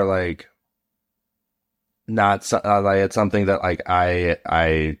 Standards are like not like it's something that like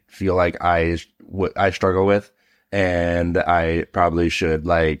I feel like I struggle with, and I probably should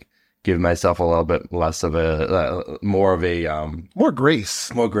like give myself a little bit less of more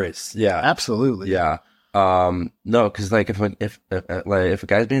grace. Yeah, absolutely. Yeah. No, because like if a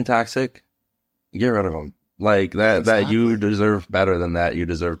guy's being toxic, get rid of him. Like that, exactly. That you deserve better than that. You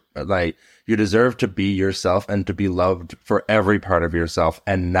deserve to be yourself and to be loved for every part of yourself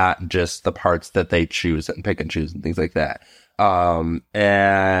and not just the parts that they choose and pick and choose and things like that. And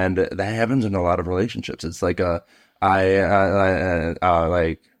that happens in a lot of relationships. It's like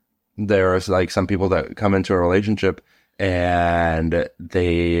like there's like some people that come into a relationship and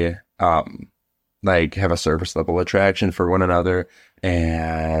they, like have a surface level attraction for one another.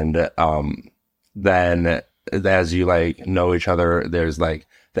 And, then as you like know each other, there's like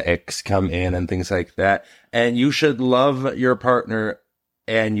the icks come in and things like that. And you should love your partner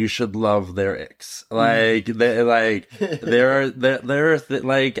and you should love their icks. Like like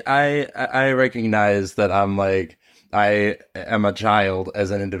I recognize that I am a child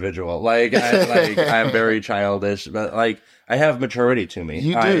as an individual. I'm very childish, but like I have maturity to me.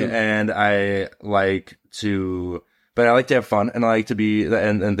 You do. I like to have fun and I like to be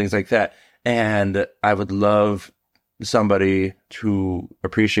and things like that. And I would love somebody who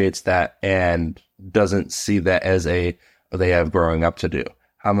appreciates that and doesn't see that as they have growing up to do.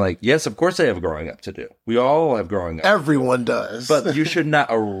 I'm like, yes, of course they have growing up to do. We all have growing up. Everyone does. But you should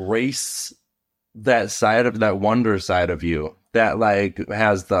not erase that side of that wonder side of you that like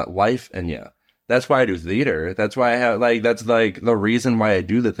has the life in you. That's why I do theater. That's why I have that's like the reason why I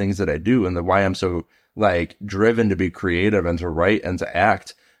do the things that I do and why I'm so like driven to be creative and to write and to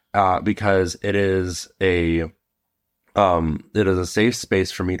act. Because it is a safe space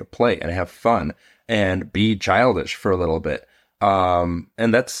for me to play and have fun and be childish for a little bit. And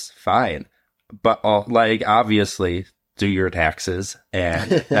that's fine. But like, obviously do your taxes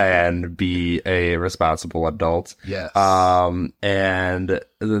and be a responsible adult. Yes. And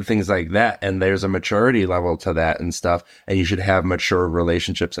the things like that. And there's a maturity level to that and stuff. And you should have mature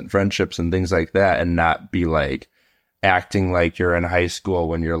relationships and friendships and things like that, and not be like acting like you're in high school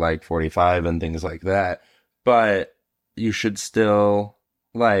when you're like 45 and things like that. But you should still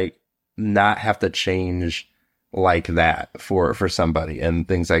like not have to change like that for somebody and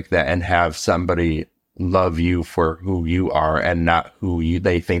things like that, and have somebody love you for who you are and not who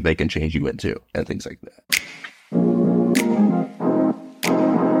they think they can change you into, and things like that.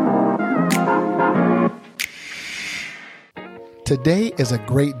 Today is a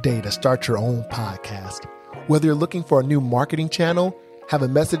great day to start your own podcast. Whether you're looking for a new marketing channel, have a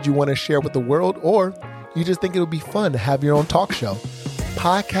message you want to share with the world, or you just think it would be fun to have your own talk show,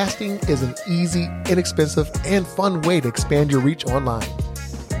 podcasting is an easy, inexpensive, and fun way to expand your reach online.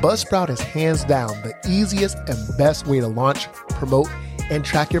 Buzzsprout is hands down the easiest and best way to launch, promote, and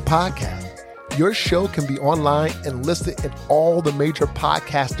track your podcast. Your show can be online and listed in all the major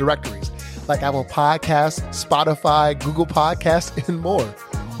podcast directories like Apple Podcasts, Spotify, Google Podcasts, and more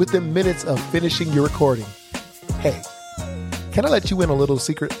within minutes of finishing your recording. Hey, can I let you in a little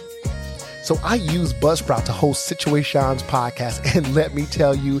secret? So I use Buzzsprout to host Situations podcast, and let me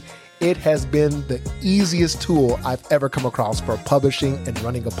tell you, it has been the easiest tool I've ever come across for publishing and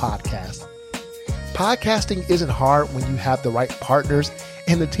running a podcast. Podcasting isn't hard when you have the right partners,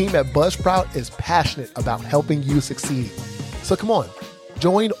 and the team at Buzzsprout is passionate about helping you succeed. So come on,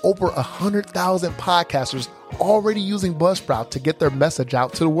 join over 100,000 podcasters already using Buzzsprout to get their message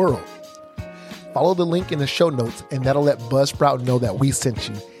out to the world. Follow the link in the show notes, and that'll let Buzzsprout know that we sent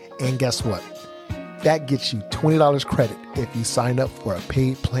you. And guess what? That gets you $20 credit if you sign up for a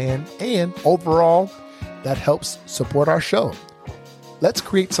paid plan, and overall, that helps support our show. Let's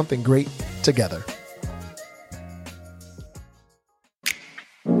create something great together.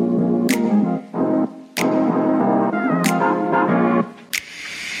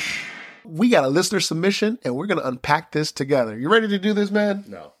 We got a listener submission, and we're going to unpack this together. You ready to do this, man?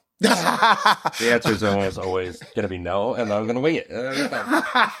 No. The answer is always going to be no, and I'm going to wing it.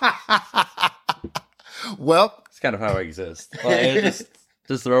 Well, it's kind of how I exist. Like,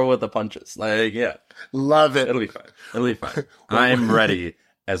 just throw with the punches. Like, yeah. Love it. It'll be fine. It'll be fine. I'm ready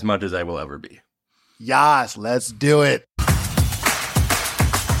as much as I will ever be. Yes, let's do it.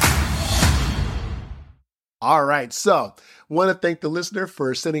 All right. So, want to thank the listener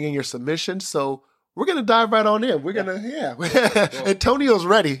for sending in your submission. So, we're going to dive right on in. We're going to, Cool. Antonio's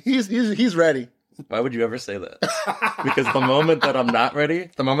ready. He's ready. Why would you ever say that? Because the moment that I'm not ready,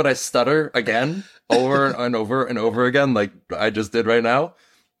 the moment I stutter again, over and over and over again, like I just did right now,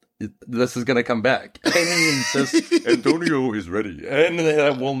 this is going to come back. And just, Antonio is ready. And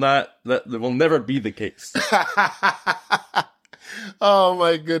that will never be the case. Oh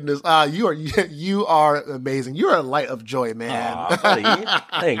my goodness. You are amazing. You are a light of joy, man. Aw, buddy.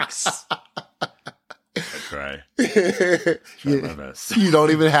 Thanks. I try. Try my best. You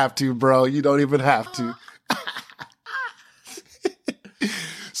don't even have to, bro. You don't even have to.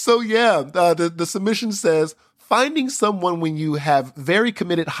 So yeah, the submission says, finding someone when you have very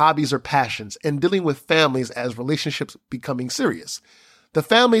committed hobbies or passions, and dealing with families as relationships becoming serious. The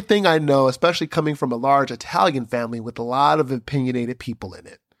family thing I know, especially coming from a large Italian family with a lot of opinionated people in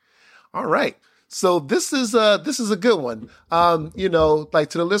it. All right. So this is a good one. Like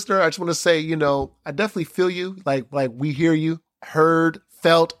to the listener, I just want to say, I definitely feel you. Like we hear you, heard,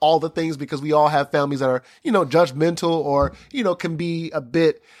 felt all the things, because we all have families that are, judgmental or, can be a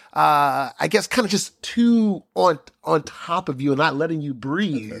bit, I guess kind of just too on top of you and not letting you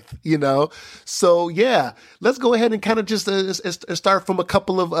breathe, So yeah, let's go ahead and kind of just start from a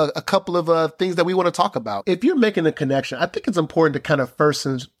couple of things that we want to talk about. If you're making a connection, I think it's important to kind of first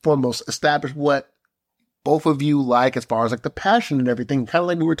and foremost establish what both of you like as far as like the passion and everything, kind of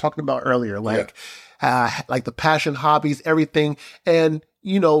like we were talking about earlier, like the passion, hobbies, everything. And,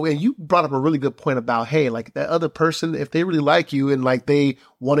 and you brought up a really good point about, hey, like that other person, if they really like you and like they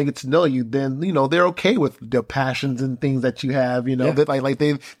want to get to know you, then, they're okay with their passions and things that you have, that like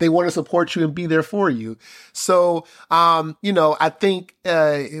they want to support you and be there for you. So, I think,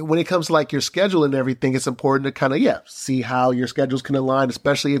 when it comes to like your schedule and everything, it's important to kind of, see how your schedules can align,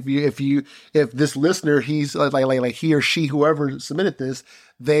 especially if this listener, he's like he or she, whoever submitted this,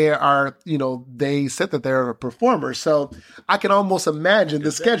 they are, they said that they're a performer. So I can almost imagine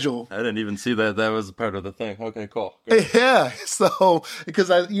the schedule. I didn't even see that was part of the thing. Okay, cool. Good. Yeah. So, because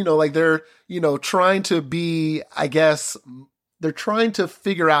they're, trying to be, I guess, they're trying to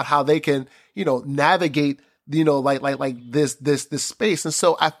figure out how they can, navigate, like this space. And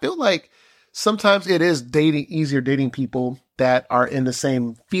so I feel like sometimes it is easier dating people that are in the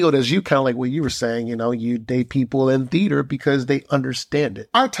same field as you, kind of like what you were saying, you date people in theater because they understand it.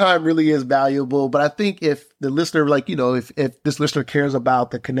 Our time really is valuable, but I think if the listener, if this listener cares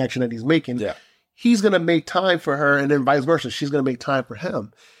about the connection that he's making, he's going to make time for her, and then vice versa. She's going to make time for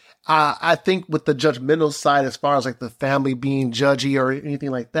him. I think with the judgmental side, as far as like the family being judgy or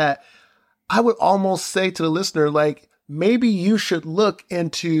anything like that, I would almost say to the listener, like, maybe you should look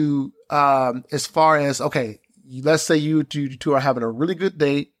into, as far as, okay, let's say you two are having a really good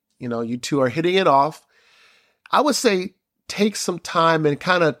date. You two are hitting it off. I would say take some time and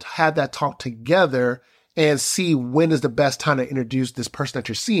kind of have that talk together and see when is the best time to introduce this person that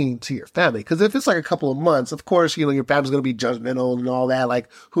you're seeing to your family. Because if it's like a couple of months, of course, your family's going to be judgmental and all that. Like,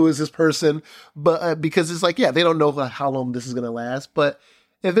 who is this person? But because it's like, they don't know how long this is going to last. But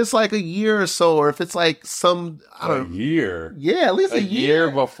if it's like a year or so, or if it's like a year, at least a year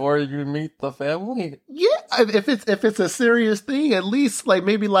before you meet the family. Yeah, if it's a serious thing, at least like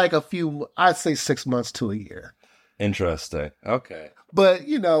maybe like I'd say 6 months to a year. Interesting. Okay, but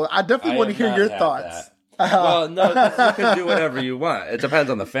I definitely want to hear your thoughts. Well, no, you can do whatever you want. It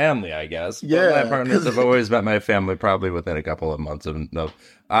depends on the family, I guess. Yeah, but my partners have always met my family probably within a couple of months of no.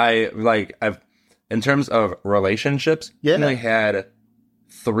 I've in terms of relationships, I only had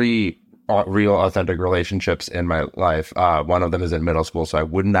 3 real authentic relationships in my life. One of them is in middle school, so I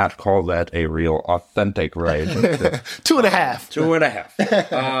would not call that a real authentic relationship. 2.5.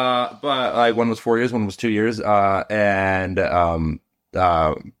 2.5. But like one was 4 years, one was 2 years. And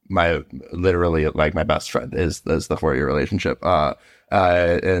my literally like my best friend is the 4-year relationship.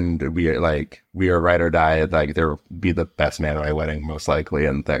 And we are ride or die. Like there be the best man at my wedding, most likely,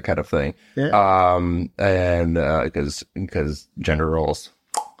 and that kind of thing. Yeah. And because gender roles.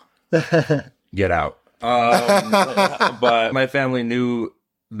 Get out. But my family knew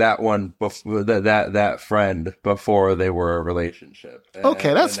that one before that friend before they were a relationship.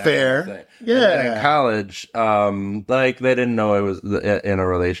 Okay, that's fair. Kind of and in college, they didn't know I was in a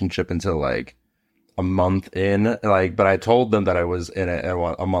relationship until like a month in. But I told them that I was in it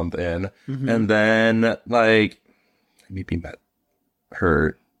a month in, and then maybe met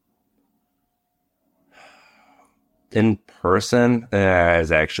her in person. It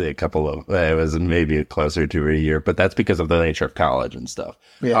was actually it was maybe closer to a year, but that's because of the nature of college and stuff.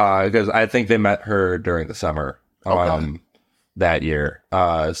 Yeah. Because I think they met her during the summer that year.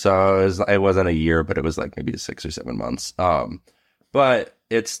 So it wasn't a year, but it was like maybe 6 or 7 months. But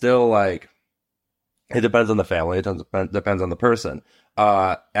it's still like, it depends on the family. It depends on the person.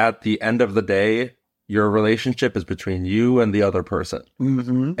 At the end of the day, your relationship is between you and the other person.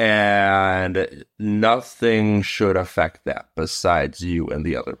 And nothing should affect that besides you and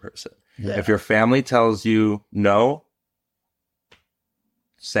the other person. Yeah. If your family tells you no,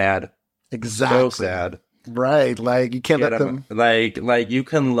 sad. Exactly. So sad. Right. Like you can't let them. Like you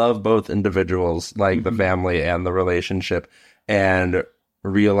can love both individuals, like the family and the relationship, and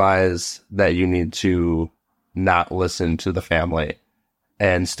realize that you need to not listen to the family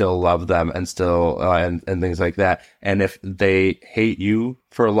and still love them and still and things like that. And if they hate you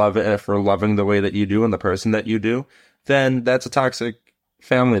for loving the way that you do and the person that you do, then that's a toxic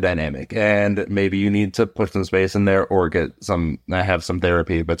family dynamic. And maybe you need to put some space in there or have some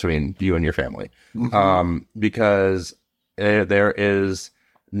therapy between you and your family. Because there is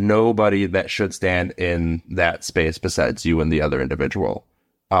nobody that should stand in that space besides you and the other individual.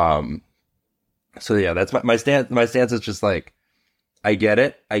 So yeah, that's my stance. My stance is just like, I get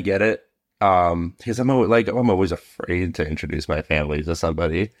it. Because I'm always afraid to introduce my family to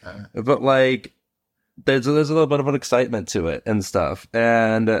somebody, but like, there's a little bit of an excitement to it and stuff.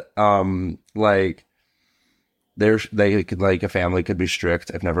 And, a family could be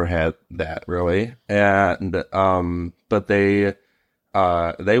strict. I've never had that really. And, but you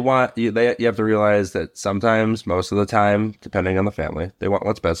have to realize that sometimes, most of the time, depending on the family, they want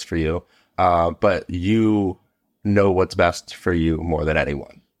what's best for you. But you know what's best for you more than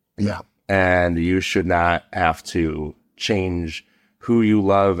anyone. Yeah. And you should not have to change who you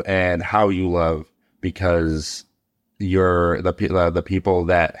love and how you love because the people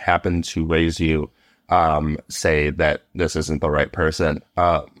that happen to raise you say that this isn't the right person.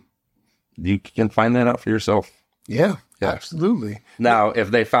 You can find that out for yourself. Yeah. Absolutely. Now, if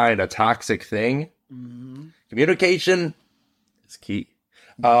they find a toxic thing, communication is key.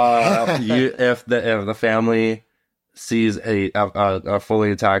 If the family sees a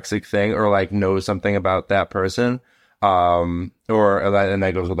fully toxic thing or like knows something about that person, and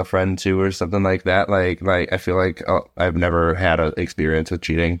that goes with a friend too or something like that. Like I feel like I've never had an experience with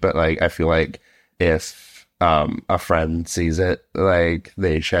cheating, but like I feel like if a friend sees it, like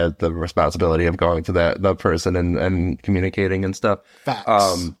they share the responsibility of going to the person and communicating and stuff.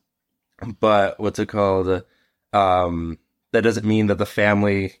 Facts. But what's it called? That doesn't mean that the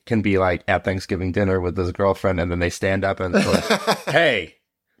family can be like at Thanksgiving dinner with this girlfriend and then they stand up and like, hey,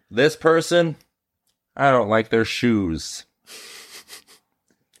 this person, I don't like their shoes.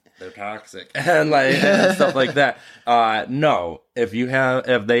 They're toxic and like and stuff like that. No, if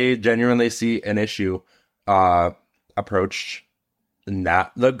they genuinely see an issue, approach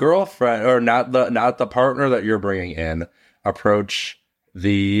not the girlfriend or not the partner that you're bringing in. Approach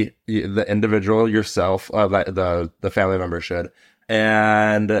the individual yourself, the family member should,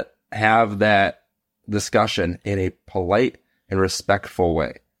 and have that discussion in a polite and respectful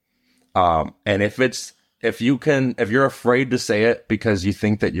way. And if you're afraid to say it because you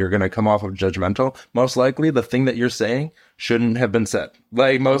think that you're going to come off of judgmental, most likely the thing that you're saying shouldn't have been said.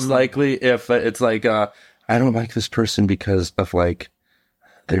 Like most likely if it's like, I don't like this person because of like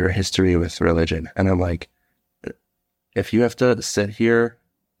their history with religion. And I'm like, if you have to sit here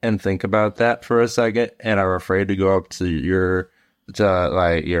and think about that for a second and are afraid to go up to your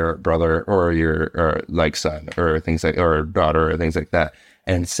brother or your like son or things like, or daughter or things like that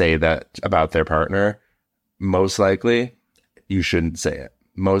and say that about their partner, most likely you shouldn't say it.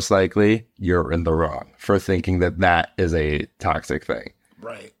 Most likely you're in the wrong for thinking that is a toxic thing.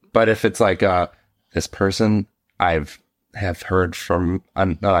 Right. But if it's like, this person have heard from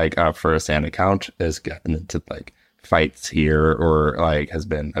like a first-hand account has gotten into like fights here or like has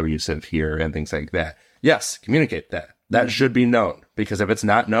been abusive here and things like that. Yes, communicate that. That should be known, because if it's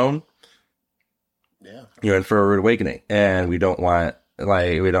not known, you're in for a rude awakening, and we don't want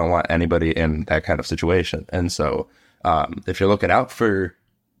anybody in that kind of situation. And so, if you're looking out for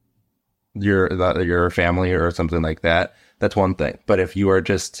your family or something like that, that's one thing. But if you are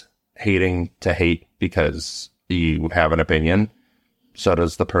just hating to hate because you have an opinion, so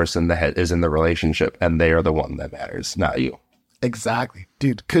does the person that is in the relationship, and they are the one that matters, not you. Exactly.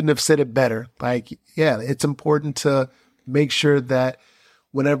 Dude, couldn't have said it better. Like, yeah, it's important to make sure that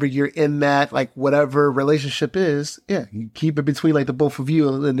whenever you're in that, like whatever relationship is, yeah, you keep it between like the both of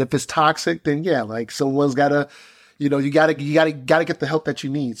you. And if it's toxic, then yeah, like someone's gotta, you gotta get the help that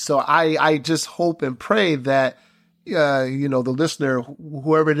you need. So I just hope and pray that, the listener,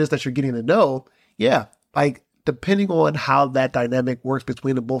 whoever it is that you're getting to know, yeah, like depending on how that dynamic works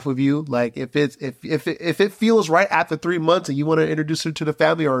between the both of you, like if it feels right after 3 months and you want to introduce her to the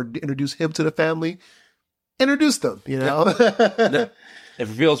family or introduce him to the family, introduce them, Yeah. If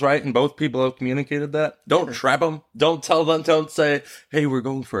it feels right and both people have communicated that, don't trap them. Don't tell them. Don't say, hey, we're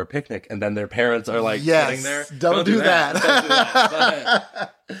going for a picnic. And then their parents are like sitting there. Don't do that. Don't do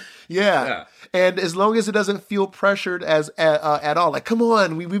that. Yeah. And as long as it doesn't feel pressured at all, like, come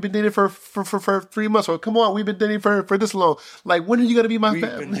on, we've been dating for 3 months, or come on, we've been dating for this long. Like, when are you going to be my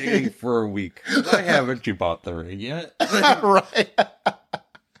family? We've been dating for a week. Why haven't you bought the ring yet? Right.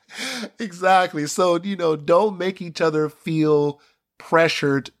 Exactly. So, don't make each other feel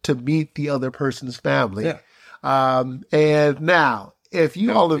pressured to meet the other person's family. Yeah. And now, if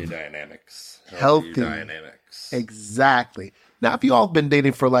you all have healthy dynamics. Exactly. Now, if you all have been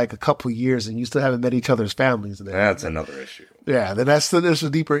dating for like a couple of years and you still haven't met each other's families, that's another issue. Yeah, then there's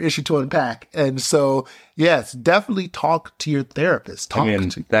a deeper issue to unpack. And so, yes, definitely talk to your therapist.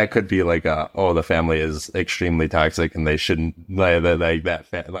 That could be like, the family is extremely toxic and they shouldn't like that.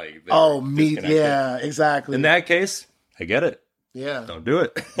 Yeah, exactly. In that case, I get it. Yeah. Don't do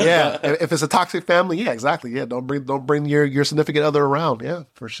it. Yeah. If it's a toxic family, yeah, exactly. Yeah. Don't bring your significant other around. Yeah,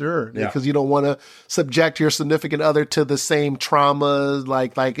 for sure. Yeah. Because you don't want to subject your significant other to the same traumas.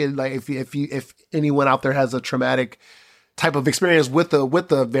 Like if anyone out there has a traumatic type of experience with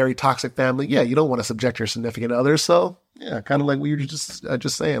a very toxic family, yeah, you don't want to subject your significant other. So yeah, kind of like what you were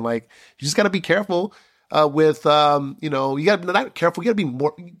just saying, like you just got to be careful with, you got to not careful. You got to be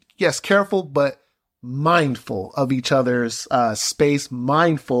more, yes, careful, but mindful of each other's space,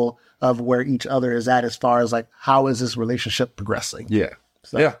 mindful of where each other is at as far as like, how is this relationship progressing? Yeah.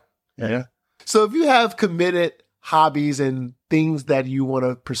 So, yeah. So if you have committed hobbies and things that you want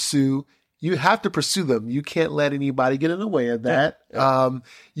to pursue, you have to pursue them. You can't let anybody get in the way of that. Yeah.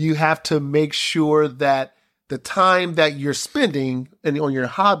 You have to make sure that the time that you're spending on your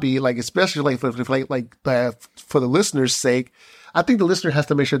hobby, like especially for the listener's sake, I think the listener has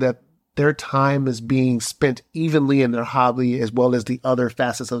to make sure that their time is being spent evenly in their hobby as well as the other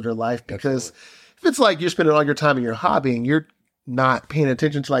facets of their life. Because if it's like you're spending all your time in your hobby and you're not paying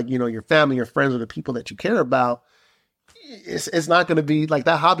attention to your family, your friends, or the people that you care about, it's not going to be like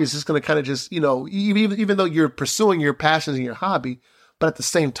that hobby is just going to kind of just, even though you're pursuing your passions and your hobby, but at the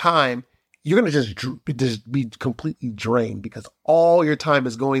same time, you're going to just be completely drained because all your time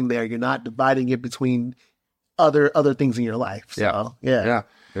is going there. You're not dividing it between other things in your life. So, yeah.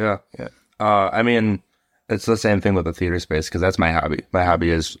 I mean, it's the same thing with the theater space because that's my hobby. My hobby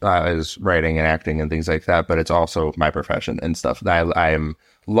is writing and acting and things like that, but it's also my profession and stuff. I am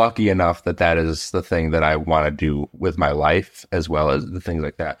lucky enough that is the thing that I want to do with my life as well as the things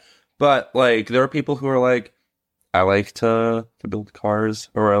like that. But like, there are people who are like, I like to build cars,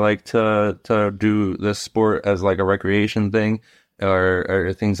 or I like to do this sport as like a recreation thing,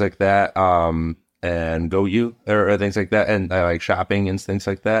 or things like that. And go you or things like that, and I like shopping and things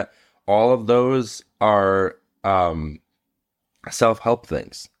like that. All of those are self-help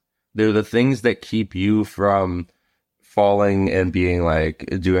things. They're the things that keep you from falling and being like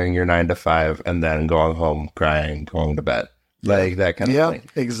doing your 9 to 5 and then going home crying, going to bed, like that kind of thing.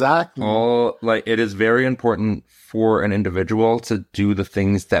 Yeah, exactly. It is very important for an individual to do the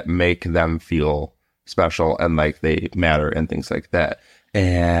things that make them feel special and like they matter and things like that.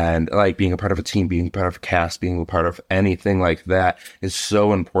 And like being a part of a team, being part of a cast, being a part of anything like that is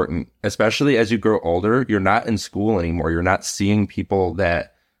so important, especially as you grow older. You're not in school anymore. You're not seeing people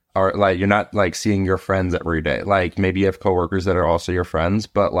that are like, you're not like seeing your friends every day. Like maybe you have coworkers that are also your friends,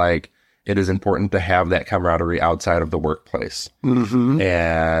 but like it is important to have that camaraderie outside of the workplace. Mm-hmm.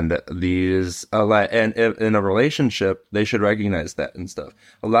 And in a relationship, they should recognize that and stuff.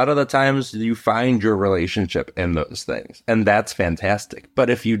 A lot of the times you find your relationship in those things, and that's fantastic. But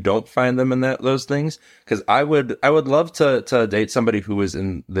if you don't find them in those things, because I would love to date somebody who is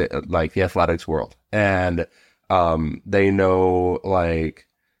in the athletics world, and they know like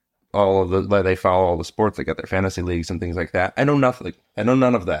all of the, like they follow all the sports, they got their fantasy leagues and things like that. I know nothing. I know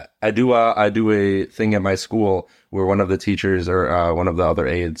none of that. I do a thing at my school where one of the teachers or one of the other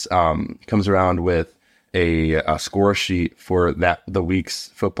aides comes around with a score sheet for the week's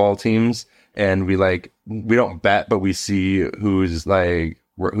football teams, and we don't bet, but we see who's gonna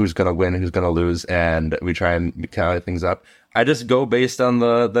win, who's gonna lose, and we try and tally things up. I just go based on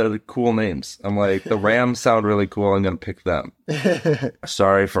the cool names. I'm like, the Rams sound really cool, I'm gonna pick them.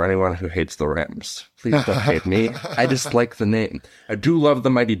 Sorry for anyone who hates the Rams. Please don't hate me. I just like the name. I do love the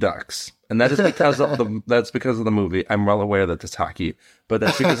Mighty Ducks, and that is because of the movie. I'm well aware that it's hockey, but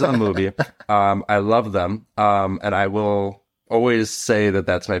that's because of the movie. I love them, and I will always say that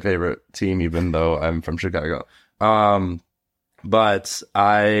that's my favorite team, even though I'm from Chicago. But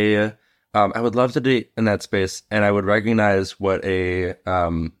I would love to date in that space, and I would recognize what I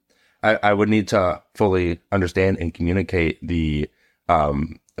would need to fully understand and communicate the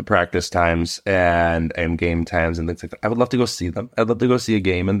practice times and game times and things like that. I would love to go see them. I'd love to go see a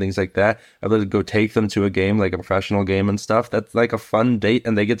game and things like that. I'd love to go take them to a game, like a professional game and stuff. That's like a fun date,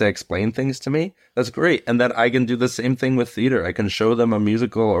 and they get to explain things to me. That's great. And then I can do the same thing with theater. I can show them a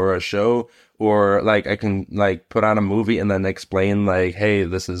musical or a show, or like I can like put on a movie and then explain like, hey,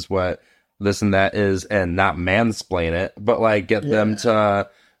 this is what this and that is, and not mansplain it, but like get them to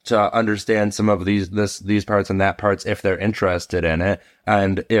understand some of these parts and that parts if they're interested in it.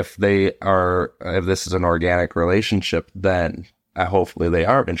 And if this is an organic relationship, then hopefully they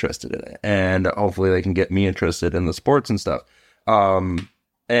are interested in it, and hopefully they can get me interested in the sports and stuff. And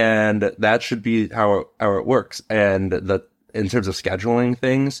that should be how it works. And in terms of scheduling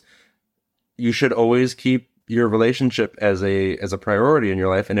things, you should always keep your relationship as a priority in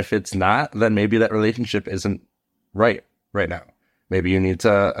your life. And if it's not, then maybe that relationship isn't right now. Maybe you need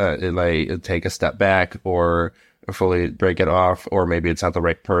to take a step back or fully break it off, or maybe it's not the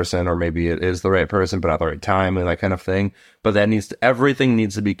right person, or maybe it is the right person but not the right time, and that kind of thing. But everything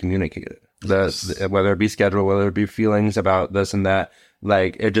needs to be communicated. Whether it be schedule, whether it be feelings about this and that,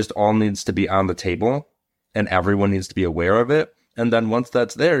 like it just all needs to be on the table, and everyone needs to be aware of it. And then once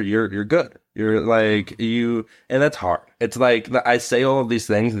that's there, you're good. You're like and that's hard. It's like I say all of these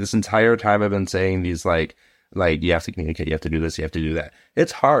things this entire time. I've been saying these like you have to communicate, you have to do this, you have to do that.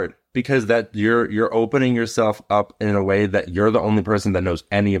 It's hard because that you're opening yourself up in a way that you're the only person that knows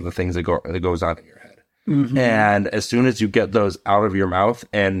any of the things that goes on in your head. Mm-hmm. And as soon as you get those out of your mouth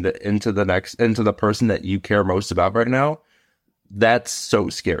and into the person that you care most about right now, that's so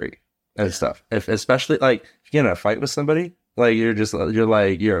scary and stuff. Especially like if you get in a fight with somebody, like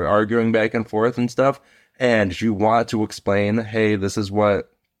you're arguing back and forth and stuff, and you want to explain, hey, this is what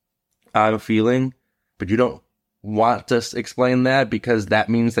I'm feeling, but you don't want to explain that because that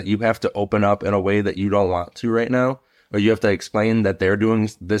means that you have to open up in a way that you don't want to right now, or you have to explain that they're doing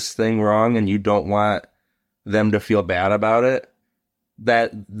this thing wrong and you don't want them to feel bad about it.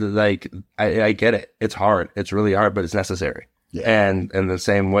 That like I get it. It's hard. It's really hard, but it's necessary. Yeah. And in the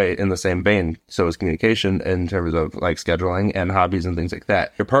same vein, so is communication in terms of like scheduling and hobbies and things like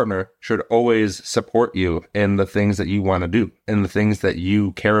that. Your partner should always support you in the things that you want to do, in the things that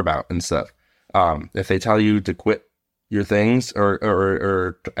you care about and stuff. If they tell you to quit your things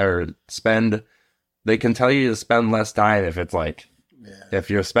or spend, they can tell you to spend less time if it's like, if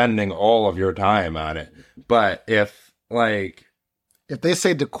you're spending all of your time on it. But if they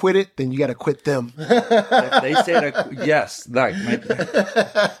say to quit it, then you got to quit them. If they say to, yes, like,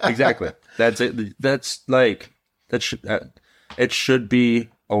 exactly. That's it. That's like, it should be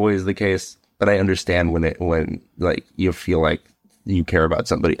always the case. But I understand when like you feel like you care about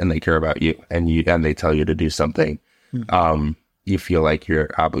somebody and they care about you and they tell you to do something, you feel like you're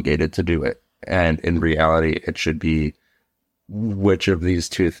obligated to do it. And in reality, it should be, which of these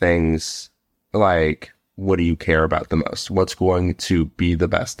two things, like, what do you care about the most? What's going to be the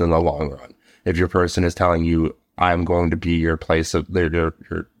best in the long run? If your person is telling you, I'm going to be your place of your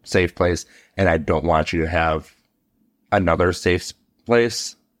safe place, and I don't want you to have another safe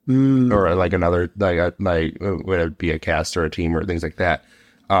place, or like another, like would it be a cast or a team or things like that?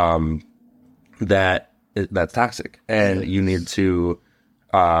 That's toxic, and you need to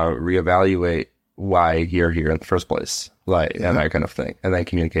reevaluate why you're here in the first place, and that kind of thing, and then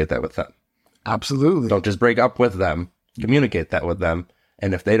communicate that with them. Absolutely. Don't just break up with them. Communicate that with them,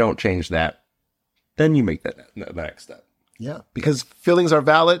 and if they don't change that, then you make that the next step. Yeah, because feelings are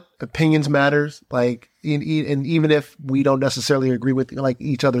valid, opinions matters. Like, and even if we don't necessarily agree with like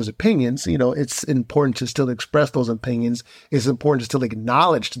each other's opinions, it's important to still express those opinions. It's important to still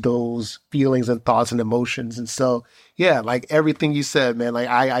acknowledge those feelings and thoughts and emotions. And so, yeah, like everything you said, man,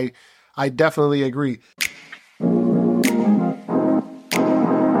 like I definitely agree.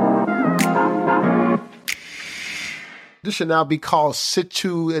 This should now be called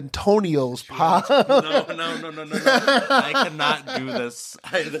Situ Antonio's pod. No. I cannot do this.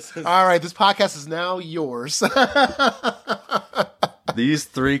 All right, this podcast is now yours. These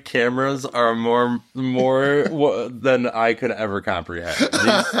 3 cameras are more than I could ever comprehend.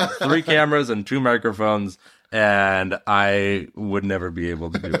 These 3 cameras and 2 microphones, and I would never be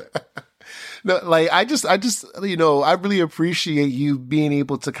able to do it. No, like I just, I really appreciate you being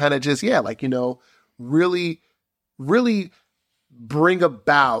able to kind of just, really bring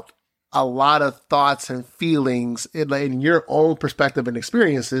about a lot of thoughts and feelings in your own perspective and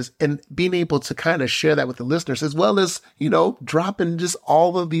experiences, and being able to kind of share that with the listeners, as well as, dropping just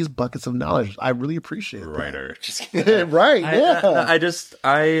all of these buckets of knowledge. I really appreciate Writer. that. Right.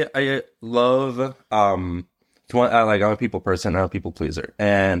 I love, I'm a people person. I'm a people pleaser.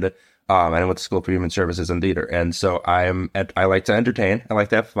 And, I went to school for human services and theater. And so I like to entertain. I like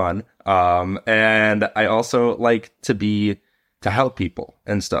to have fun. And I also like to help people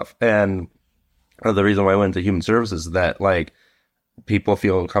and stuff. And the reason why I went to human services is that like people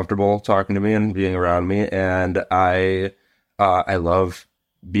feel comfortable talking to me and being around me. And I love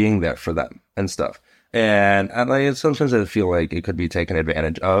being there for them and stuff. And like sometimes I feel like it could be taken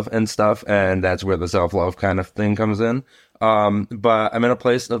advantage of and stuff. And that's where the self-love kind of thing comes in. But I'm in a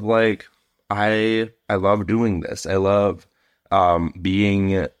place of like, I love doing this. I love,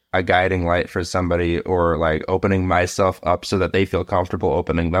 being a guiding light for somebody, or like opening myself up so that they feel comfortable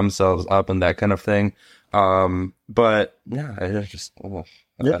opening themselves up and that kind of thing. But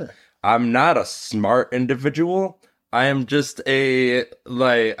yeah, I'm not a smart individual. I am just I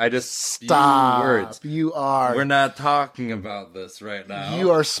just stop. Words. You are. We're not talking about this right now.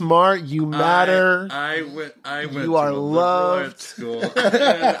 You are smart. You matter. I went you are to a loved. school,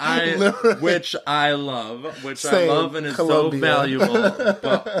 which I love, I love, and is Columbia. so valuable.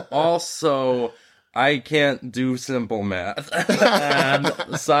 But also, I can't do simple math and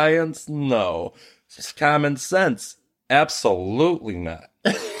science. No, just common sense. Absolutely not.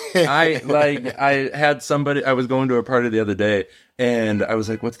 I had somebody, I was going to a party the other day, and I was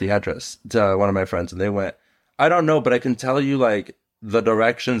like, what's the address, to one of my friends, and they went, I don't know, but I can tell you like the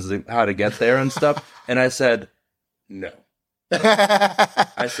directions, how to get there and stuff. And I said, no.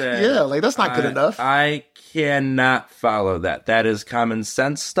 I said, yeah, like that's not good enough. I cannot follow that. That is common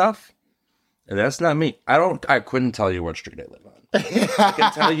sense stuff. And that's not me. I couldn't tell you what street I live on. I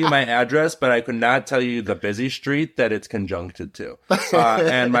can tell you my address, but I could not tell you the busy street that it's conjuncted to.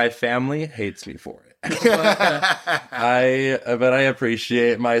 And my family hates me for it. But I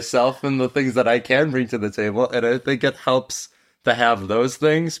appreciate myself and the things that I can bring to the table. And I think it helps to have those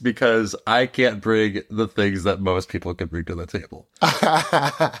things because I can't bring the things that most people can bring to the table.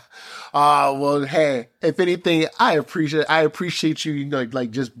 Well, hey, if anything, I appreciate you, like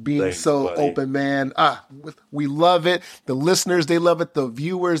just being Thanks, so buddy. open, man. We love it. The listeners, they love it. The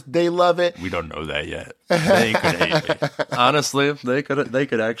viewers, they love it. We don't know that yet. They could hate me. Honestly, they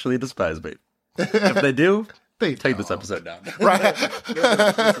could actually despise me. If they do, They take don't. this episode down. Right.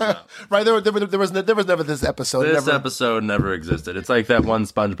 Right. There was never this episode. This never. episode never existed. It's like that one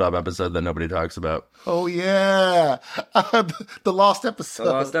SpongeBob episode that nobody talks about. Oh yeah, the lost episode.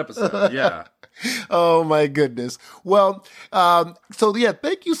 The lost episode, yeah. Oh my goodness. Well, so yeah,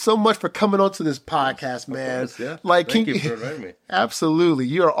 thank you so much for coming onto this podcast, man. Of course, yeah. Like, Thank you for inviting me. Absolutely,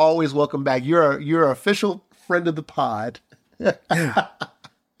 you are always welcome back. You're an official friend of the pod. Yeah.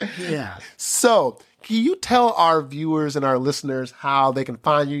 So, can you tell our viewers and our listeners how they can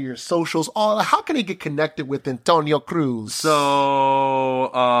find you, your socials, how can they get connected with Antonio Cruz?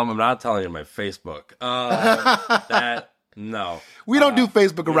 So, I'm not telling you my Facebook. No. We don't do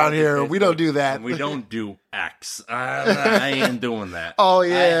Facebook around here. Facebook. We don't do that. And we don't do X. I ain't doing that. Oh,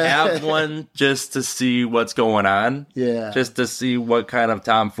 yeah. I have one just to see what's going on. Yeah. Just to see what kind of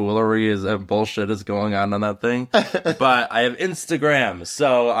tomfoolery bullshit is going on that thing. But I have Instagram.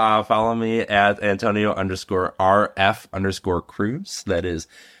 So follow me at Antonio_RF_Cruz. That is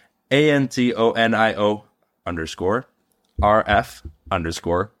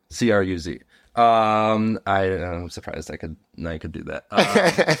ANTONIO_RF_CRUZ. I'm surprised I could do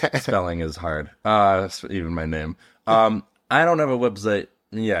that. Spelling is hard. Even my name. I don't have a website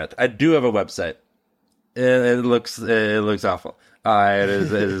yet. I do have a website. It looks awful. It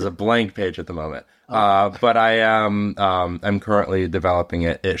is a blank page at the moment. But I'm currently developing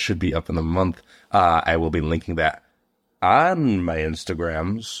it. It should be up in a month. I will be linking that on my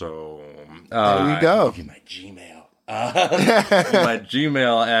Instagram. So there you go. I'll give you my Gmail. My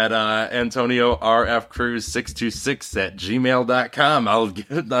Gmail at AntonioRFCruz626@gmail.com. I'll give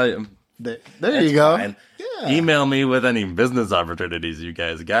it. There you go. Fine. Yeah. Email me with any business opportunities you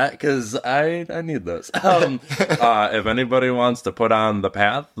guys got, because I need those. If anybody wants to put on The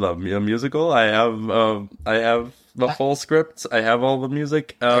Path, the musical, I have the full script. I have all the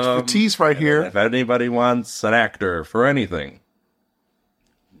music. Expertise right here. If anybody wants an actor for anything,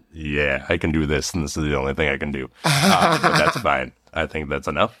 yeah, I can do this, and this is the only thing I can do. But that's fine. I think that's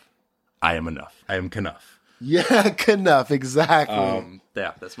enough. I am enough. I am Knuff. Yeah, enough. Exactly.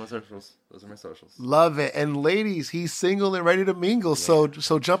 Yeah, that's my socials. Those are my socials. Love it. And ladies, he's single and ready to mingle. Yeah.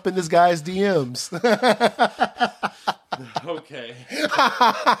 So jump in this guy's DMs. Okay.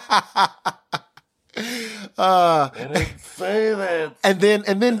 I didn't say that. And then,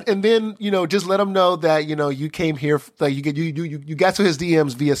 just let him know that, you came here, like you got to his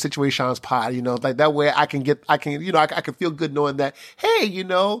DMs via Situations Pod, like that way I can feel good knowing that, hey,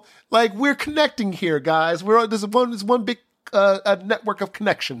 like we're connecting here, guys. There's one big a network of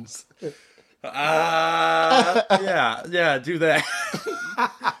connections. Yeah, do that.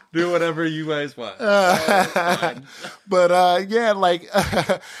 Do whatever you guys want. But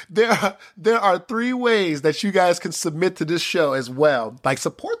there are 3 ways that you guys can submit to this show as well. Like,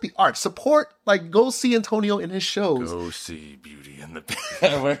 support the art. Go see Antonio in his shows. Go see Beauty and the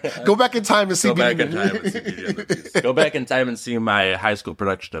Beast. Go back in time and see Beauty Beauty and the Beast. Go back in time and see my high school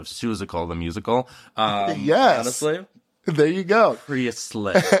production of Susical the musical. Yes. Honestly, there you go. pretty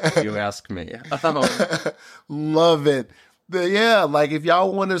slick, you ask me. Love it. But yeah, like if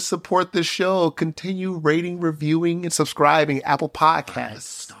y'all want to support the show, continue rating, reviewing, and subscribing Apple Podcasts. 5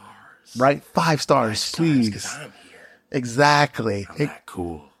 stars. Right? 5 stars, please. Because I'm here. Exactly. I'm that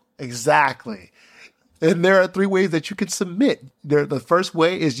cool. Exactly. And there are 3 ways that you can submit. The first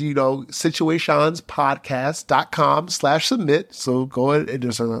way is, situationspodcast.com/submit. So go ahead.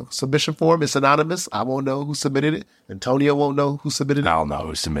 There's a submission form. It's anonymous. I won't know who submitted it. Antonio won't know who submitted it. I'll know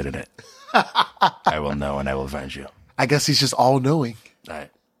who submitted it. I will know, and I will find you. I guess he's just all knowing. All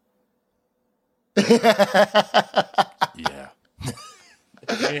right. Yeah.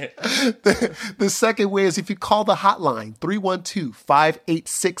 The second way is if you call the hotline,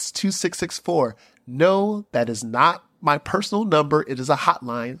 312-586-2664. No, that is not my personal number. It is a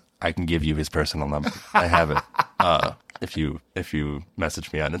hotline. I can give you his personal number. I have it. If you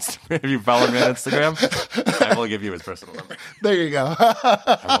message me on Instagram, if you follow me on Instagram, I will give you his personal number. There you go.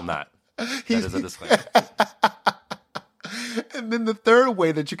 I will not. That is a disclaimer. And then the third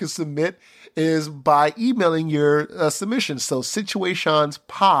way that you can submit is by emailing your submission. So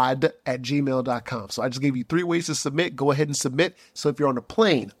situationspod@gmail.com. So I just gave you 3 ways to submit. Go ahead and submit. So if you're on a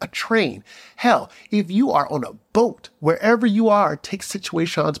plane, a train, hell, if you are on a boat, wherever you are, take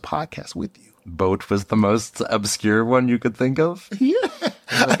Situations Podcast with you. boat was the most obscure one you could think of. Yeah.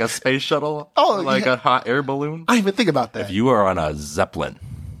 Like a space shuttle. Oh, like yeah. a hot air balloon. I didn't even think about that. If you are on a Zeppelin,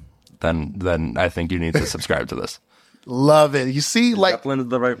 then I think you need to subscribe to this. Love it. You see, like Zeppelin is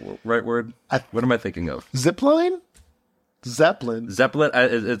the right word. What am I thinking of? zipline? Zeppelin. Zeppelin.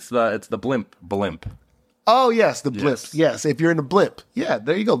 It's the blimp. Oh, yes, the blimp. Yes. Yes, if you're in a blimp. Yeah,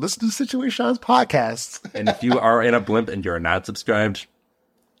 there you go. Listen to Situation Sean's podcast. And if you are in a blimp and you're not subscribed,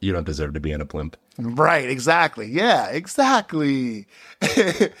 you don't deserve to be in a blimp. Right, exactly. Yeah, exactly.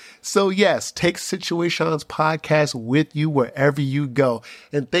 So, yes, take Situation Sean's podcast with you wherever you go.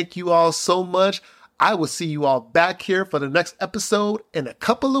 And thank you all so much. I will see you all back here for the next episode in a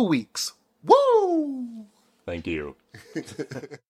couple of weeks. Woo! Thank you.